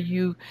of where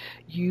you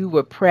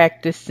were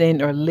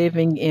practicing or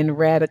living in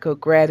radical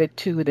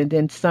gratitude, and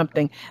then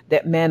something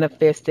that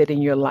manifested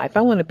in your life.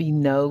 I want to be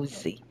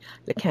nosy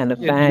to kind of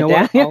Yeah, you know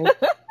find what? out.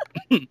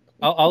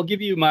 I'll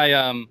give you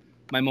my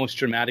most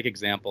dramatic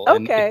example,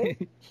 and Okay.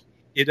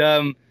 it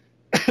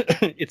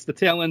it's the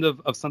tail end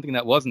of something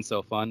that wasn't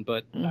so fun,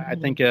 but I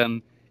Hmm. think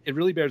it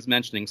really bears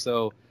mentioning.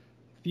 So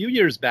few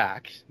years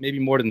back, maybe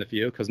more than a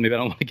few, because maybe I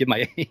don't want to give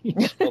my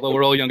age, although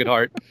we're all young at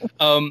heart.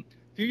 A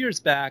few years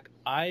back,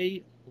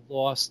 I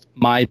lost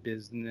my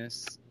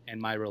business and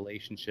my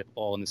relationship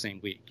all in the same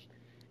week.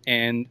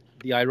 And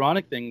the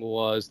ironic thing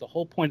was the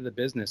whole point of the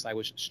business,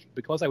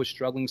 because I was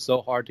struggling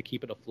so hard to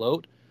keep it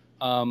afloat,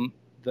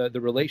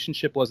 the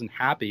relationship wasn't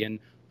happy. And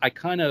I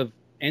kind of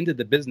ended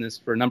the business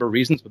for a number of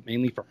reasons, but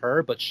mainly for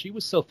her. But she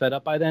was so fed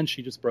up by then,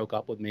 she just broke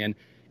up with me. And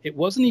it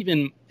wasn't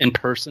even in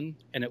person,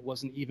 and it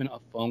wasn't even a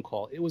phone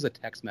call. It was a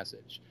text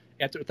message.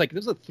 This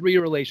was a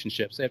 3-year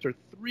relationship. So after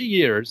 3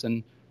 years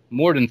and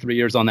more than 3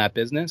 years on that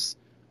business,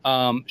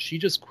 she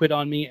just quit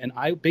on me. And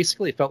I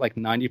basically felt like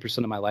 90%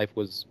 of my life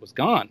was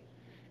gone.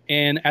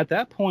 And at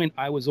that point,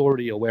 I was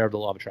already aware of the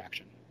law of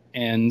attraction.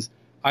 And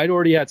I'd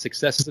already had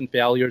successes and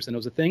failures. And it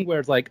was a thing where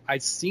it's like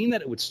I'd seen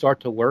that it would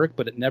start to work,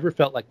 but it never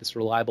felt like this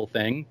reliable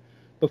thing.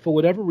 But for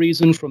whatever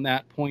reason, from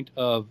that point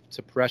of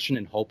depression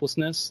and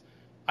hopelessness,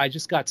 I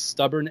just got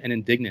stubborn and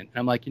indignant. And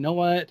I'm like, you know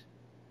what?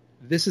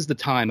 This is the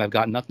time. I've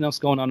got nothing else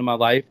going on in my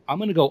life. I'm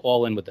going to go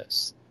all in with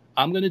this.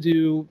 I'm going to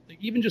do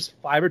even just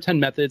 5 or 10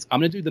 methods. I'm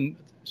going to do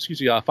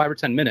 5 or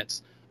 10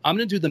 minutes. I'm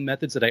going to do the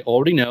methods that I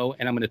already know,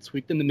 and I'm going to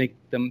tweak them to make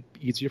them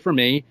easier for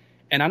me.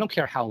 And I don't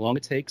care how long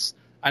it takes.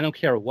 I don't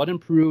care what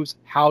improves,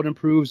 how it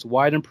improves,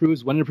 why it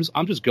improves, when it improves.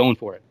 I'm just going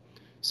for it.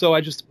 So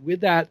I just, with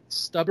that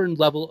stubborn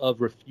level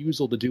of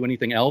refusal to do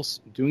anything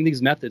else, doing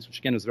these methods, which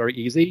again is very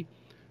easy,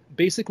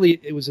 basically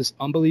it was this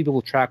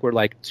unbelievable track where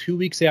like 2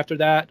 weeks after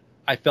that,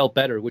 I felt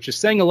better, which is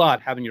saying a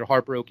lot, having your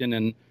heart broken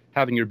and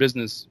having your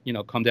business,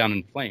 come down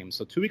in flames.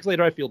 So 2 weeks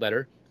later, I feel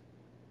better.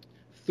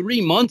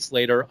 3 months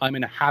later, I'm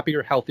in a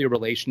happier, healthier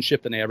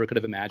relationship than I ever could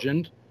have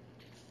imagined.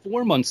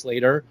 4 months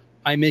later,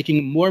 I'm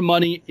making more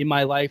money in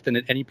my life than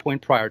at any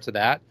point prior to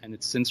that. And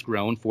it's since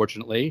grown,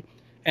 fortunately.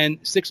 And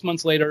 6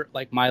 months later,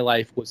 like my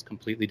life was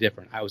completely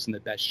different. I was in the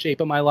best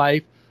shape of my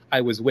life.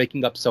 I was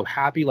waking up so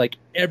happy, like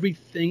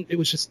everything. It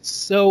was just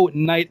so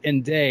night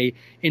and day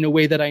in a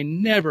way that I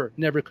never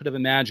could have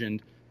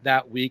imagined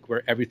that week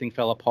where everything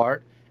fell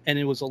apart. And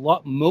it was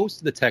most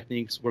of the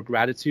techniques were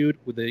gratitude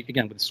with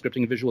scripting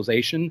and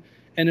visualization.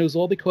 And it was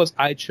all because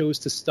I chose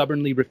to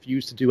stubbornly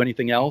refuse to do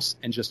anything else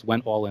and just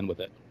went all in with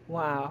it.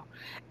 Wow.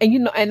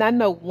 And I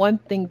know one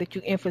thing that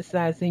you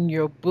emphasize in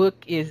your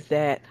book is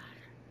that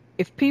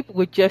if people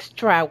would just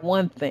try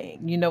one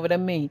thing, you know what I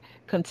mean,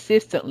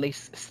 consistently,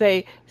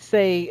 say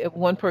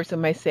one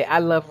person may say, I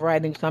love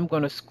writing, so I'm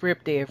going to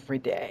script every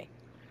day.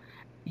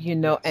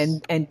 Yes.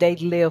 And they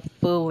live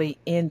fully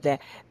in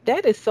that.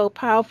 That is so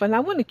powerful. And I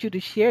wanted you to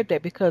share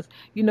that because,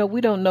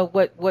 we don't know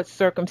what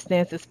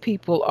circumstances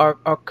people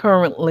are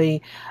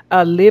currently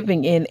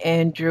living in,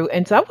 Andrew.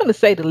 And so I want to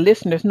say to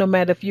listeners, no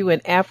matter if you're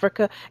in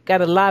Africa,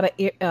 got a lot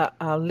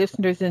of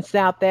listeners in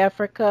South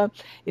Africa.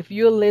 If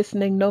you're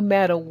listening, no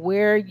matter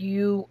where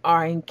you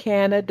are in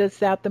Canada,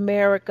 South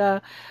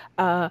America,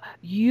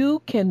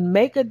 you can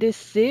make a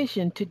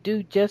decision to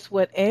do just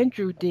what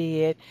Andrew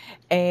did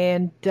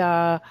and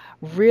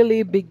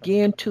really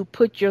begin to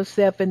put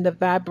yourself in the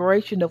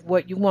vibration of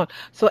what you want.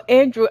 So,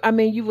 Andrew, I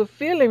mean, you were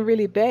feeling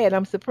really bad.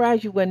 I'm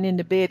surprised you wasn't in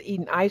the bed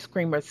eating ice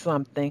cream or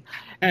something,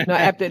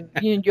 after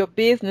your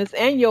business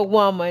and your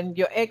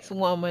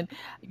ex-woman,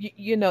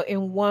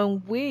 in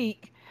 1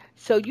 week.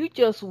 So you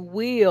just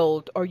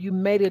willed or you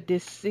made a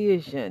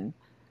decision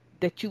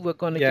that you were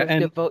going to just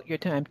devote your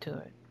time to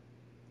it.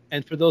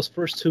 And for those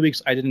first 2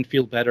 weeks, I didn't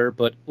feel better.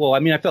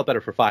 I felt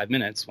better for 5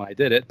 minutes when I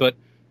did it. But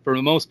for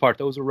the most part,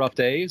 those were rough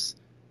days.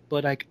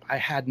 But I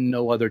had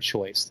no other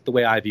choice, the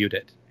way I viewed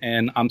it.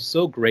 And I'm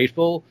so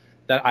grateful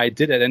that I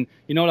did it. And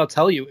you know what, I'll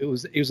tell you, it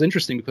was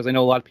interesting because I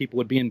know a lot of people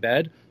would be in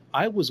bed.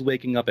 I was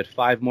waking up at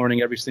 5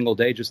 morning every single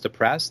day just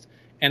depressed.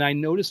 And I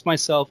noticed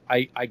myself,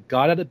 I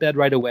got out of bed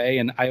right away.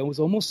 And I was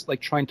almost like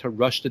trying to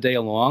rush the day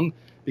along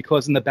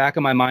because in the back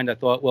of my mind, I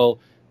thought, well,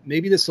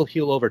 maybe this will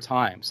heal over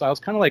time. So I was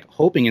kind of like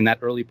hoping in that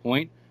early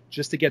point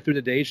just to get through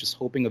the days, just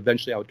hoping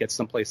eventually I would get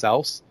someplace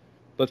else.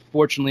 But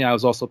fortunately, I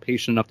was also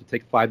patient enough to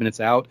take 5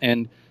 minutes out.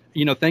 And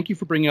thank you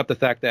for bringing up the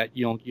fact that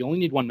you only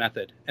need one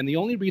method. And the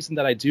only reason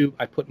that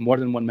I put more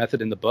than one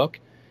method in the book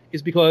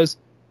is because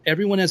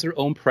everyone has their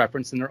own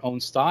preference and their own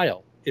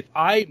style. If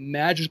I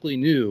magically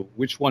knew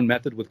which one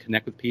method would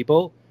connect with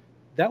people,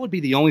 that would be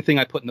the only thing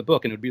I put in the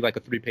book, and it would be like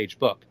a 3-page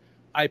book.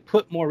 I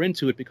put more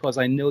into it because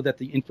I know that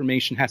the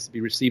information has to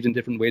be received in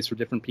different ways for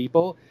different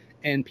people,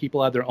 and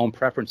people have their own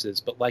preferences.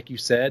 But like you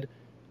said,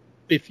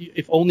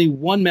 if only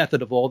one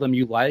method of all of them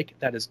you like,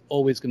 that is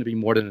always going to be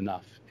more than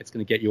enough. It's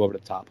going to get you over the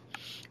top.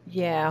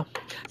 Yeah.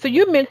 So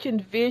you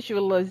mentioned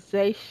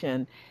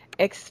visualization.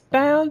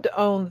 Expound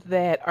on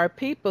that. Are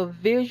people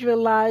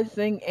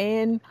visualizing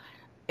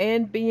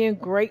and being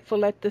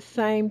grateful at the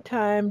same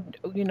time,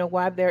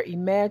 while they're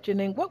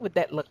imagining? What would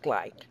that look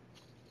like?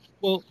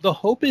 Well, the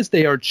hope is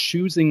they are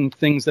choosing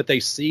things that they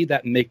see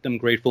that make them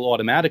grateful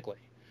automatically.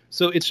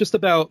 So it's just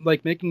about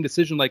like making a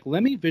decision like,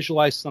 let me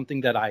visualize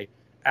something that I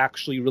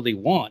actually really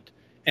want.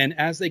 And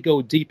as they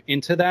go deep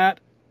into that,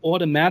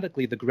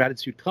 automatically the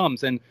gratitude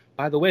comes. And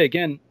by the way,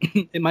 again,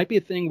 it might be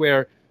a thing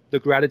where the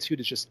gratitude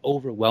is just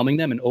overwhelming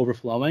them and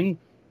overflowing,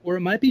 or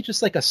it might be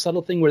just like a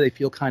subtle thing where they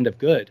feel kind of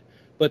good.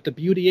 But the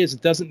beauty is,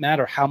 it doesn't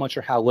matter how much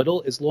or how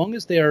little, as long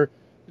as they're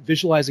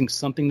visualizing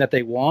something that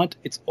they want,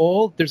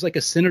 there's like a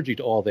synergy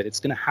to all of it. It's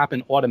going to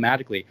happen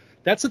automatically.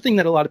 That's the thing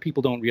that a lot of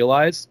people don't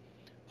realize.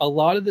 A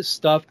lot of this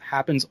stuff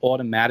happens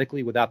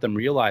automatically without them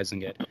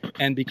realizing it.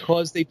 And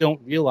because they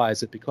don't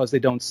realize it, because they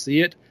don't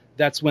see it,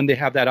 that's when they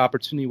have that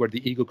opportunity where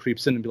the ego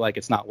creeps in and be like,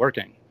 it's not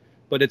working.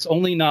 But it's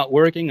only not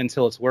working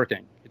until it's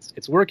working.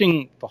 It's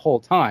working the whole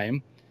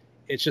time.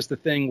 It's just the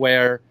thing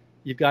where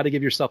you've got to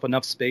give yourself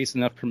enough space,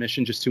 enough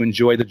permission just to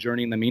enjoy the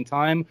journey in the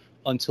meantime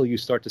until you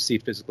start to see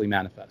it physically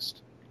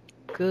manifest.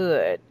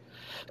 Good.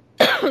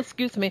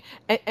 Excuse me.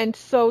 And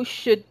so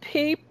should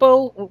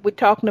people, we're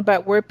talking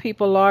about where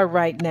people are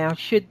right now,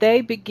 should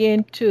they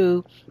begin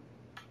to,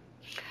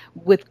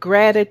 with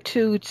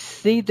gratitude,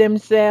 see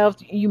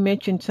themselves? You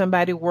mentioned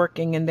somebody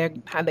working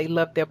and how they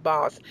love their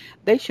boss.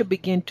 They should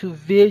begin to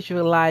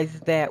visualize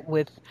that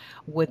with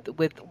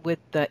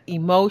the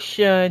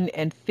emotion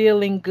and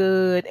feeling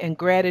good and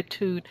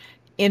gratitude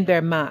in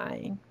their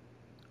mind.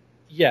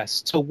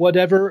 Yes, to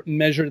whatever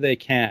measure they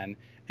can.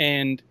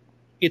 And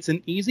it's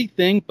an easy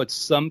thing, but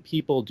some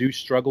people do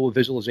struggle with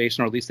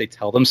visualization, or at least they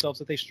tell themselves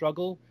that they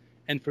struggle.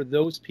 And for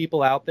those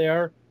people out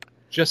there,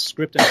 just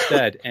script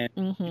instead. And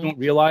you don't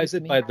realize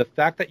it, but the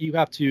fact that you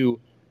have to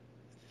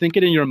think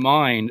it in your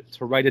mind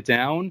to write it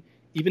down,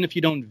 even if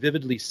you don't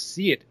vividly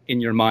see it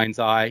in your mind's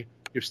eye,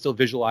 you're still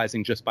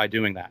visualizing just by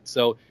doing that.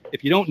 So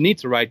if you don't need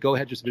to write, go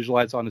ahead, just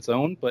visualize on its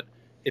own. But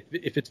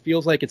if it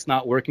feels like it's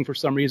not working for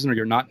some reason, or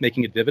you're not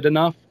making it vivid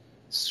enough,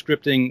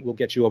 scripting will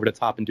get you over the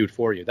top and do it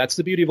for you. That's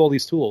the beauty of all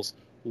these tools.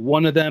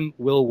 One of them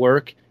will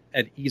work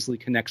and easily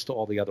connects to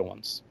all the other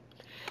ones.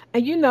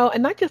 And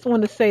and I just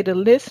want to say to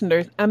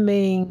listeners, I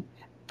mean,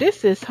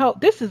 this is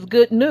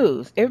good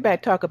news. Everybody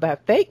talk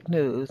about fake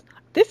news.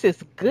 This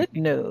is good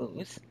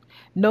news.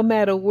 No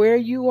matter where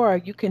you are,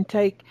 you can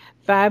take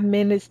 5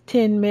 minutes,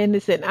 10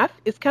 minutes, and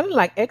it's kind of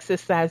like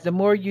exercise. The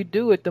more you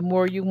do it, the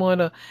more you want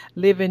to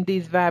live in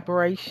these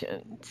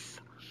vibrations.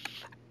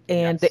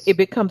 And Yes. it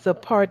becomes a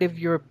part of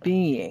your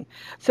being.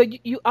 So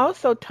you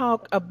also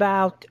talk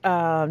about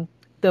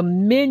the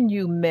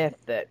menu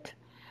method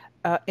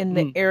in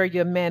the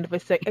area of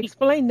manifestation.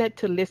 Explain that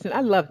to listeners. I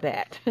love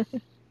that.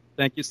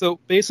 Thank you. So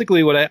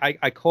basically what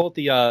I call it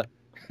the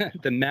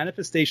the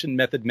manifestation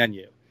method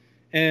menu.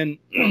 And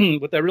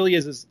what that really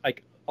is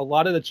like a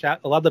lot of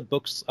the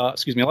books, a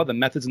lot of the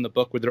methods in the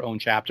book were their own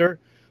chapter.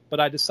 But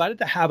I decided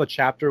to have a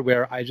chapter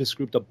where I just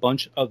grouped a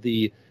bunch of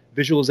the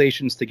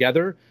visualizations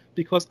together,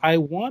 because I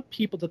want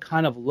people to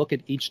kind of look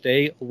at each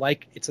day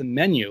like it's a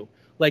menu.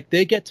 Like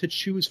they get to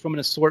choose from an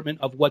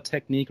assortment of what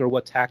technique or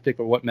what tactic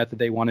or what method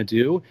they want to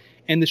do.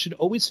 And they should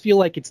always feel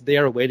like it's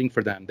there waiting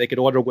for them. They could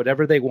order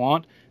whatever they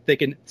want. They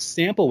can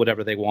sample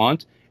whatever they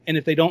want. And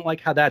if they don't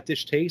like how that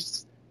dish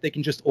tastes, they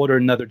can just order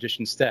another dish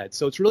instead.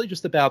 So it's really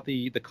just about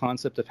the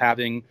concept of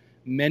having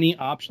many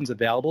options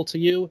available to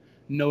you,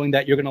 knowing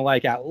that you're going to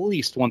like at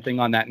least one thing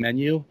on that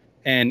menu.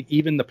 And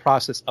even the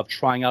process of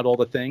trying out all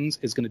the things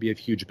is going to be of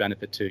huge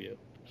benefit to you.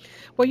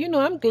 Well,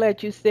 I'm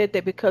glad you said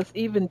that, because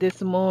even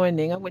this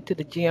morning I went to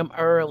the gym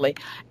early,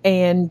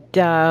 and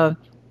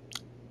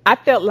I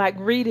felt like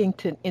reading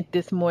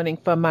this morning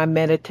for my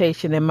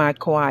meditation and my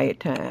quiet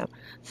time.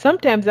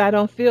 Sometimes I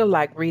don't feel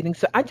like reading,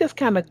 so I just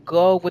kind of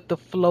go with the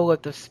flow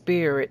of the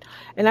spirit.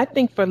 And I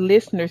think for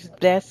listeners,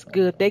 that's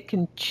good. They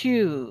can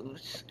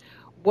choose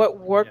what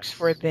works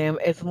for them,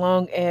 as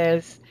long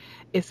as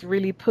it's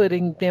really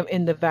putting them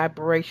in the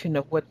vibration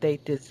of what they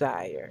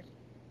desire.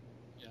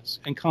 Yes.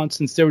 And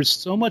Constance, there was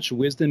so much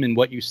wisdom in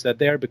what you said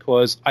there,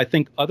 because I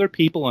think other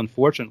people,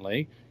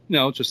 unfortunately,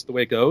 just the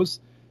way it goes,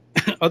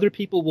 other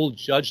people will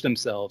judge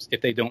themselves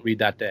if they don't read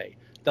that day.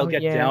 They'll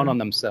get down on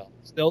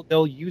themselves.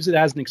 They'll use it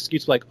as an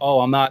excuse, like, oh,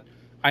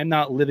 I'm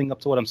not living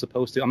up to what I'm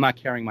supposed to. I'm not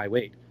carrying my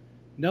weight.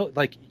 No,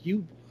 like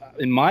you,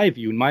 in my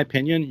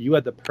opinion, you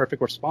had the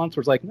perfect response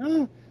where it's like,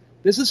 no,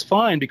 this is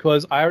fine,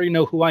 because I already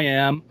know who I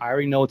am. I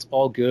already know it's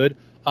all good.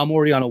 I'm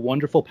already on a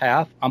wonderful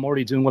path. I'm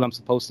already doing what I'm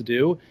supposed to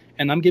do.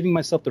 And I'm giving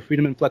myself the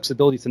freedom and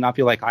flexibility to not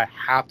feel like I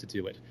have to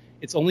do it.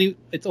 It's only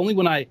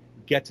when I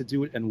get to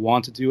do it and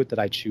want to do it that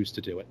I choose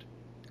to do it.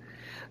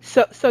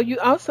 So you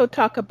also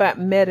talk about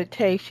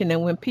meditation,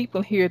 and when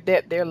people hear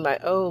that, they're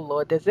like, "Oh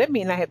Lord, does that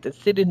mean I have to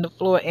sit in the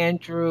floor,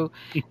 Andrew,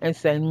 and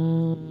say?"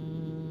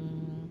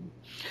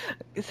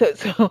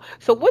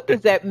 So what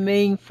does that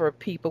mean for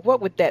people?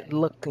 What would that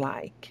look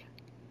like?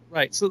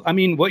 Right. So I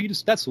mean,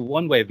 that's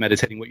one way of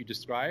meditating, what you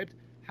described.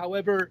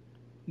 However,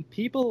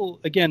 people,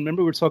 again,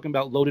 remember we were talking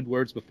about loaded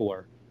words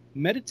before.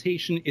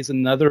 Meditation is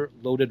another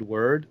loaded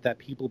word that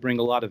people bring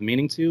a lot of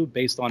meaning to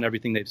based on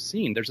everything they've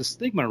seen. There's a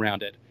stigma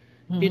around it.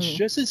 Mm-hmm. It's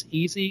just as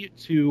easy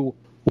to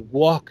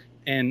walk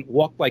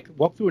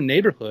through a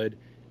neighborhood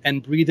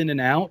and breathe in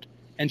and out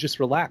and just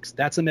relax.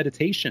 That's a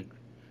meditation.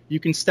 You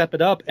can step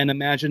it up and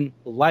imagine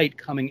light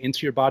coming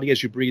into your body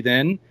as you breathe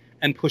in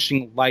and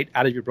pushing light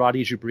out of your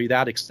body as you breathe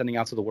out, extending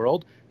out to the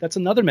world. That's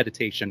another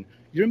meditation.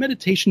 Your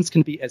meditations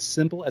can be as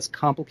simple as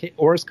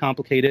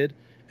complicated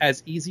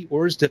as easy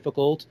or as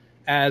difficult,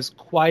 as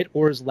quiet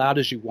or as loud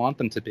as you want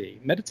them to be.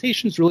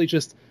 Meditation is really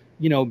just,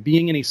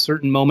 being in a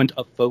certain moment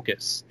of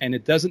focus. And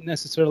it doesn't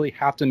necessarily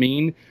have to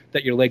mean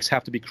that your legs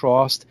have to be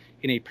crossed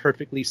in a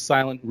perfectly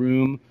silent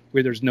room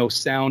where there's no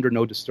sound or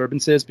no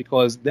disturbances,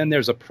 because then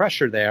there's a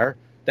pressure there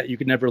that you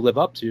can never live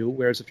up to.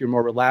 Whereas if you're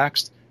more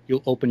relaxed,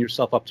 you'll open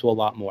yourself up to a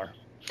lot more.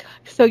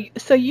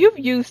 So you've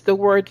used the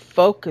word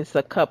focus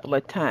a couple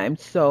of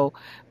times. So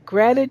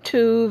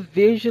gratitude,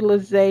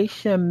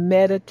 visualization,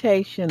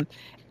 meditation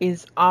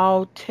is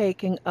all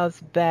taking us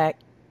back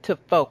to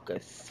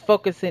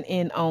focusing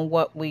in on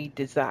what we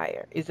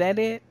desire. Is that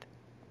it?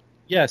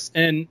 Yes,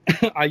 and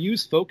I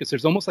use focus.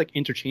 There's almost like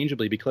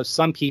interchangeably, because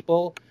some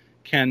people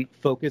can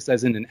focus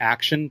as in an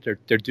action.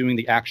 They're doing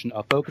the action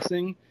of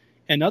focusing.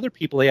 And other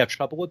people, they have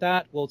trouble with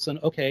that. Well, it's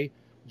okay,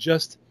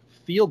 just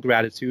feel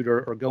gratitude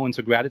or go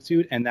into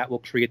gratitude, and that will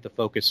create the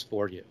focus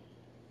for you.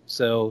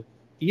 So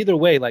either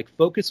way, like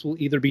focus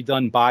will either be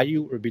done by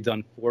you or be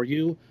done for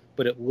you,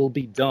 but it will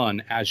be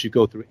done as you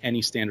go through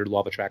any standard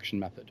law of attraction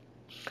method.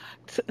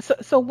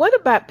 So what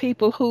about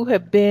people who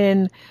have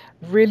been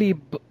really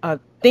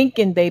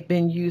thinking they've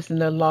been using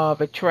the law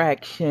of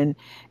attraction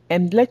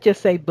and let's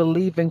just say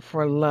believing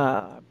for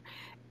love?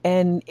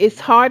 And it's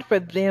hard for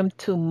them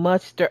to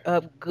muster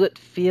up good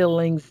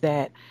feelings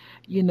that,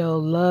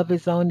 love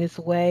is on its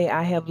way.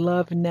 I have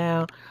love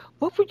now.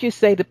 What would you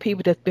say to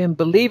people that's been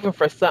believing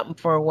for something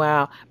for a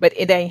while, but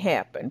it ain't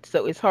happened?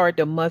 So it's hard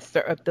to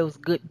muster up those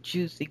good,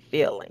 juicy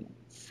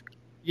feelings.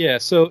 Yeah,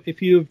 so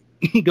if you've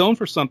gone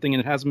for something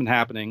and it hasn't been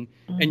happening,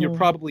 and you're Mm-hmm.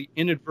 probably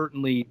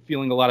inadvertently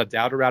feeling a lot of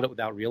doubt around it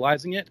without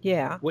realizing it,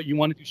 Yeah. what you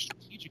want to do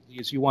strategically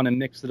is you want to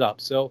mix it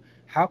up. So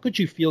how could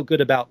you feel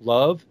good about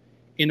love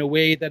in a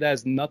way that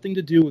has nothing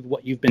to do with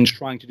what you've been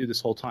trying to do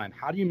this whole time?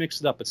 How do you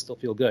mix it up but still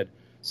feel good?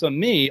 So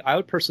I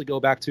would personally go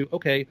back to,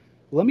 okay,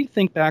 let me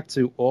think back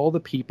to all the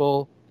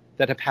people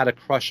that have had a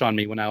crush on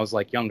me when I was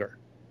like younger.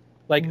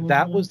 Like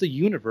that Mm-hmm. was the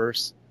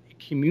universe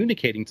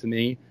communicating to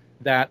me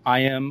that I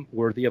am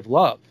worthy of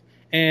love.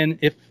 And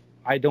if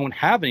I don't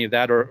have any of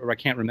that, or I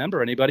can't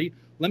remember anybody,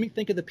 let me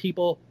think of the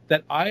people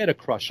that I had a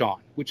crush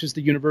on, which is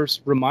the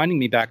universe reminding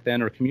me back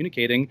then, or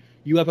communicating,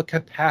 you have a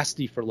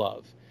capacity for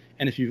love.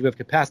 And if you have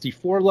capacity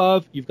for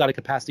love, you've got a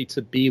capacity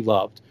to be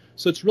loved.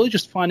 So it's really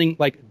just finding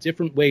like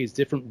different ways,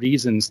 different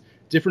reasons,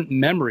 different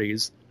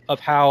memories of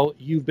how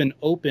you've been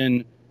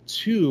open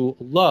to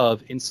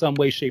love in some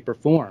way, shape, or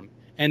form.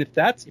 And if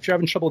you're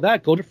having trouble with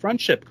that, go to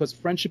friendship, because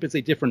friendship is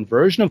a different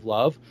version of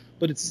love,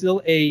 but it's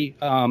still a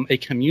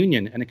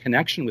communion and a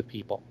connection with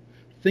people.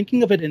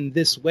 Thinking of it in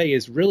this way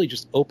is really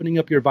just opening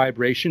up your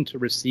vibration to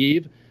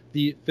receive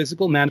the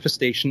physical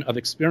manifestation of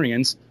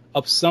experience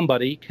of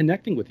somebody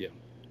connecting with you.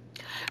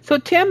 So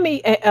tell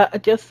me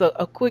just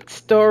a quick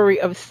story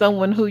of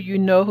someone who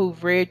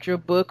who've read your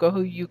book or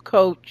who you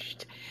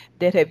coached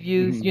that have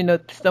used,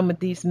 Mhm. some of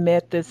these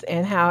methods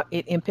and how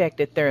it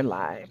impacted their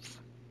lives.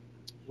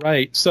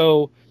 Right.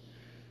 So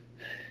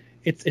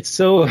it's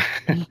so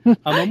I'm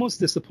almost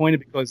disappointed,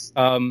 because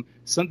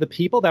some the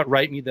people that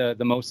write me the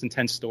most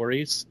intense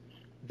stories,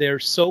 they're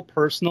so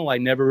personal. I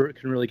never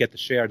can really get to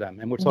share them.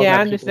 And we're talking Yeah,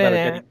 I about people that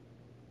understand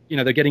are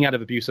that. they're getting out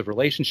of abusive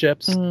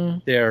relationships.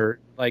 Mm, They're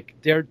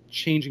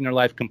changing their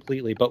life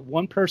completely. But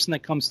one person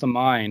that comes to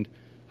mind,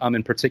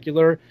 in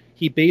particular,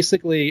 he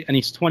basically, and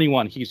he's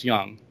 21, he's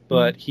young,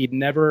 but mm. he'd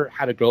never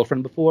had a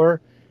girlfriend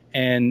before.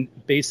 And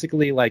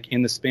basically, like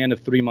in the span of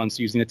 3 months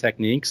using the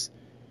techniques,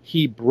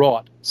 he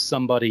brought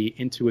somebody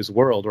into his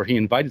world, or he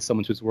invited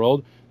someone to his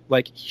world.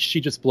 Like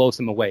she just blows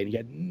him away, and he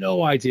had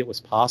no idea it was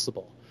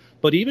possible.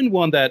 But even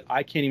one that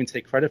I can't even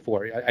take credit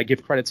for, I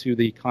give credit to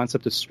the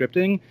concept of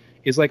scripting,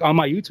 is like on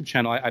my YouTube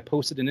channel, I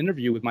posted an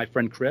interview with my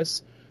friend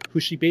Chris, who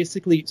she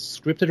basically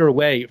scripted her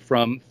way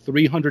from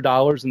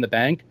 $300 in the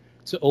bank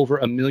to over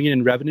 $1 million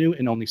in revenue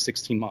in only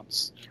 16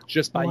 months.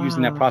 Just by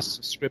using that Wow. process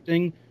of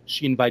scripting,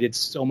 she invited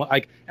so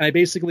much.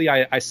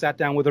 I sat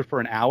down with her for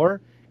an hour,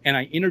 and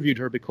I interviewed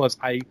her because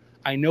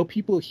I know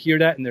people hear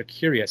that and they're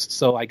curious.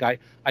 So I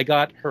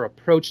got her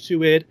approach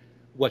to it,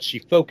 what she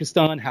focused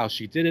on, how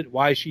she did it,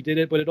 why she did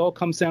it. But it all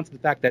comes down to the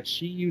fact that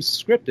she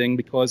used scripting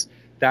because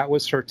that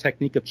was her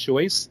technique of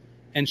choice.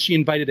 And she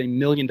invited $1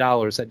 million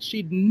that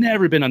she'd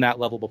never been on that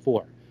level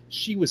before.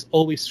 She was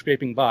always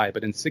scraping by.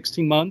 But in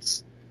 16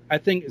 months, I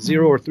think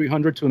 0 or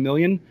 300 to $1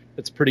 million,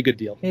 that's a pretty good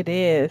deal. It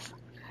is.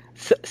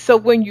 So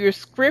when you're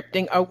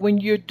scripting or when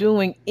you're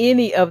doing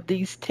any of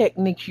these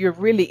techniques, you're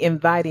really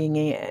inviting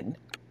in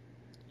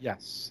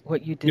Yes.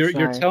 what you You're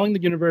desire. telling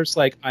the universe,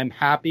 like, I'm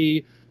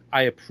happy,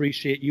 I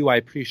appreciate you, I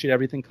appreciate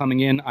everything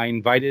coming in, I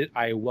invite it,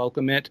 I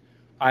welcome it,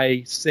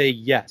 I say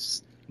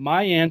yes.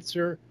 My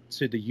answer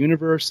to the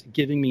universe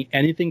giving me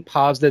anything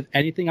positive,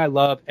 anything I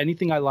love,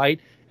 anything I like,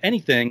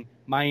 anything,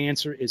 my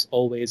answer is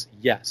always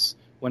yes.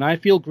 When I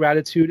feel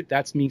gratitude,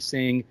 that's me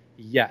saying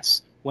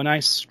yes. When I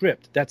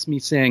script, that's me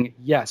saying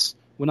yes.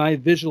 When I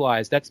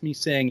visualize, that's me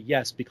saying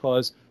yes,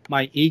 because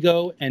my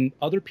ego and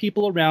other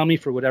people around me,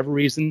 for whatever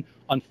reason,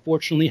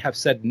 unfortunately have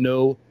said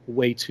no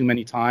way too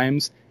many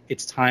times.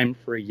 It's time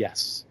for a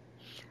yes.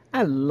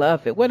 I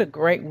love it. What a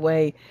great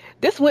way.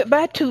 This went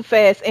by too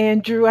fast,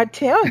 Andrew. I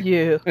tell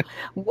you.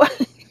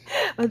 What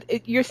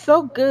you're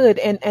so good,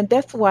 and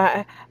that's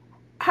why.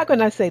 How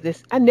can I say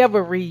this? I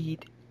never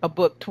read a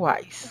book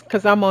twice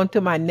because I'm on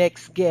to my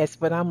next guest,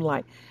 but I'm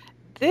like,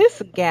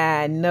 this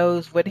guy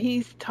knows what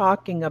he's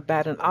talking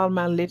about, and all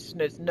my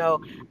listeners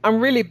know I'm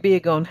really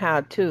big on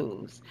how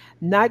to's,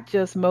 not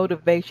just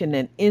motivation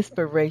and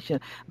inspiration,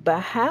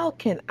 but how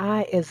can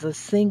I, as a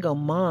single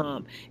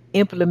mom,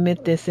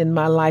 implement this in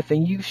my life?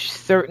 And you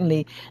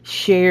certainly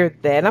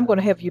shared that. I'm going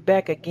to have you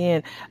back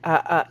again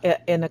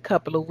in a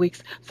couple of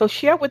weeks. So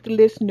share with the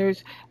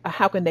listeners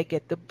how can they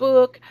get the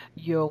book,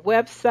 your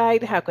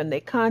website, how can they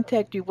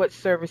contact you, what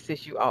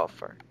services you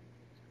offer.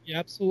 Yeah,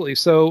 absolutely.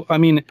 So, I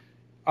mean,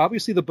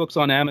 obviously the book's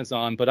on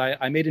Amazon, but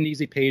I made an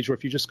easy page where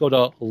if you just go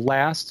to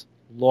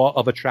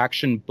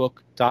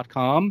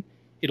lastlawofattractionbook.com,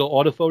 it'll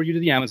auto-forward you to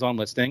the Amazon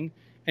listing.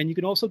 And you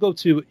can also go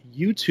to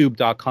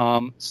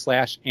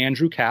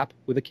youtube.com/Andrew Kap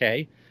with a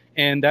K.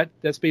 And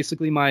that's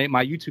basically my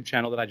YouTube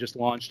channel that I just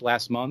launched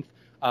last month.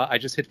 I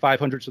just hit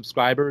 500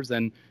 subscribers,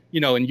 and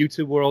in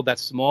YouTube world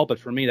that's small, but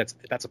for me that's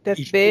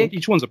big.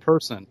 Each one's a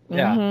person.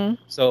 Yeah.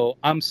 Mm-hmm. So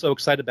I'm so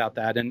excited about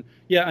that. And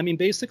yeah, I mean,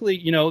 basically,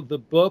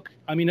 the book,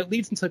 I mean, it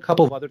leads into a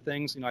couple of other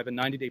things. I have a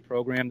 90-day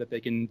program that they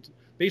can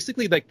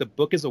basically, like, the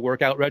book is a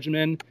workout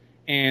regimen,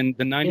 and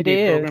the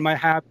 90-day program I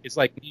have is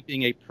like me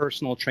being a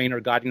personal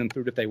trainer guiding them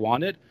through it if they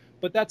want it.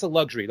 But that's a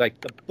luxury.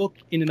 Like, the book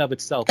in and of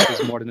itself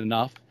is more than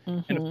enough. Mm-hmm.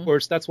 And of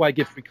course, that's why I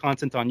give free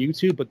content on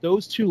YouTube. But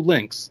those two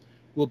links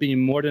will be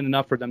more than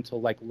enough for them to,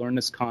 like, learn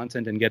this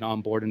content and get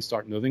on board and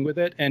start moving with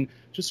it. And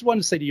just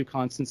wanted to say to you,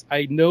 Constance,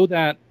 I know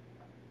that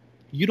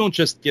you don't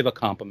just give a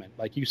compliment.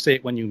 Like, you say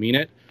it when you mean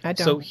it. I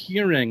don't. So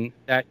hearing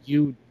that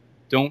you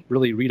don't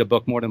really read a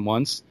book more than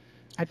once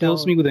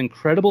fills me with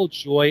incredible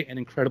joy and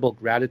incredible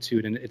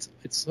gratitude. And it's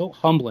so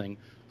humbling.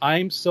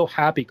 I'm so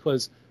happy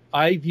because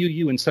I view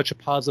you in such a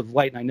positive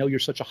light, and I know you're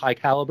such a high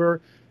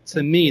caliber.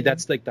 To me,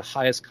 that's like the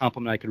highest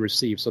compliment I could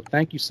receive. So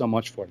thank you so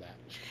much for that.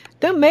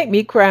 Don't make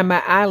me cry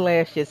my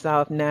eyelashes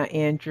off now,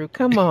 Andrew.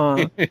 Come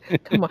on.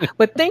 Come on.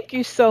 But thank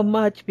you so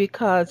much,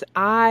 because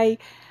I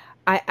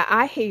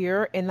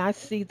hear and I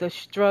see the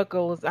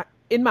struggles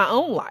in my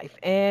own life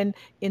and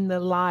in the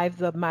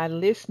lives of my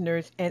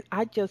listeners. And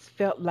I just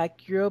felt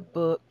like your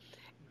book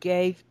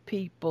gave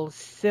people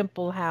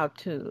simple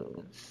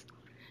how-tos,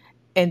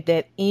 and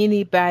that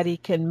anybody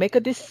can make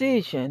a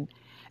decision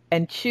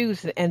and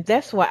choose it. And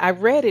that's why I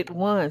read it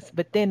once,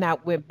 but then I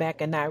went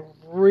back and I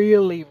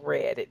really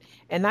read it.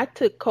 And I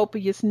took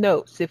copious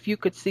notes. If you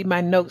could see my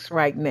notes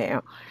right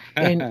now,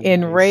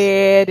 in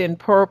red and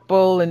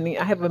purple, and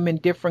I have them in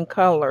different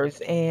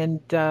colors. And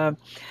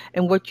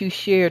what you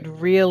shared,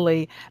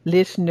 really,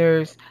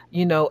 listeners,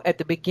 at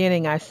the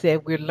beginning I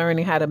said we're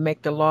learning how to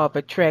make the law of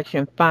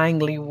attraction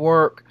finally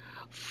work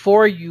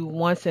for you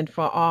once and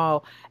for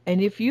all.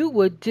 And if you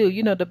would do,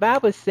 the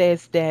Bible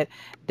says that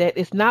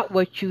it's not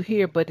what you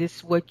hear, but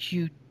it's what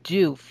you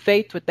do.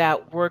 Faith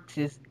without works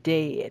is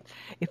dead.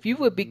 If you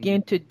would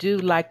begin to do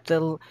like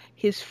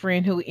his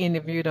friend who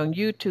interviewed on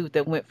YouTube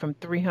that went from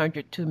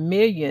 300 to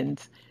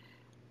millions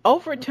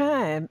over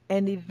time,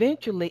 and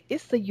eventually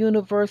it's the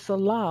universal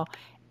law.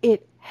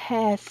 It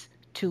has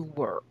to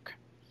work.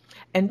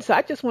 And so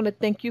I just want to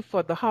thank you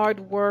for the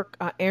hard work,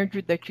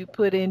 Andrew, that you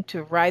put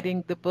into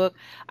writing the book.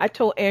 I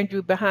told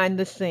Andrew behind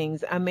the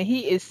scenes, I mean,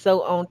 he is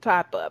so on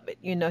top of it.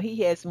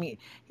 He has me,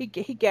 he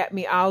got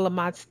me all of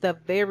my stuff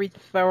very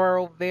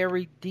thorough,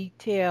 very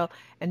detailed,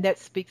 and that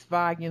speaks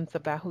volumes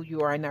about who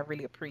you are, and I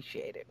really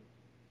appreciate it.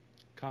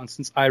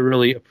 Constance, I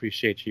really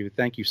appreciate you.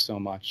 Thank you so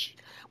much.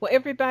 Well,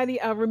 everybody,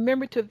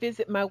 remember to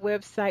visit my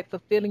website,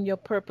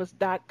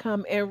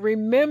 fulfillingyourpurpose.com. And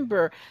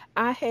remember,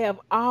 I have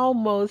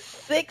almost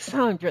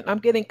 600. I'm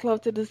getting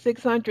close to the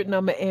 600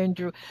 number,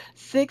 Andrew.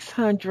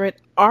 600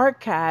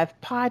 archive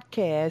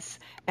podcasts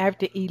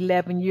after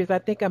 11 years. I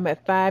think I'm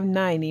at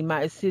 590.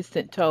 My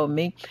assistant told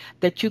me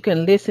that you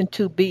can listen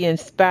to, be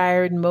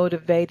inspired,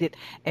 motivated,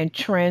 and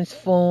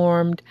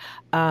transformed.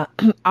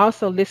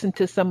 Also listen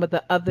to some of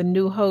the other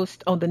new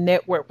hosts on the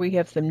network. We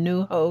have some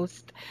new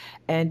hosts,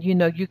 and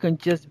you can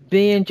just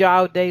binge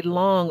all day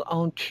long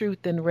on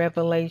truth and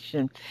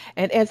revelation.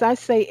 And as I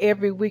say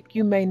every week,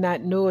 you may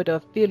not know it or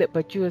feel it,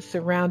 but you are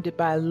surrounded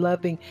by a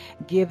loving,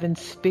 giving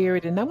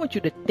spirit. And I want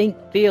you to think,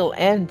 feel,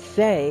 and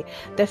say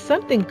that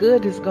something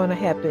good is going to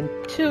happen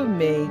to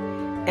me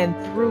and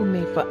through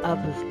me for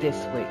others this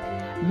week.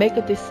 Make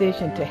a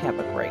decision to have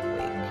a great week.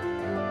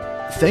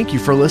 Thank you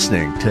for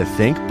listening to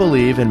Think,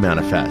 Believe, and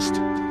Manifest.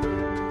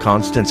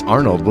 Constance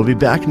Arnold will be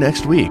back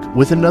next week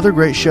with another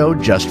great show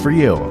just for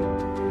you.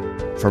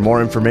 For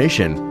more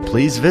information,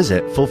 please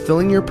visit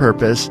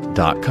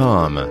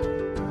fulfillingyourpurpose.com.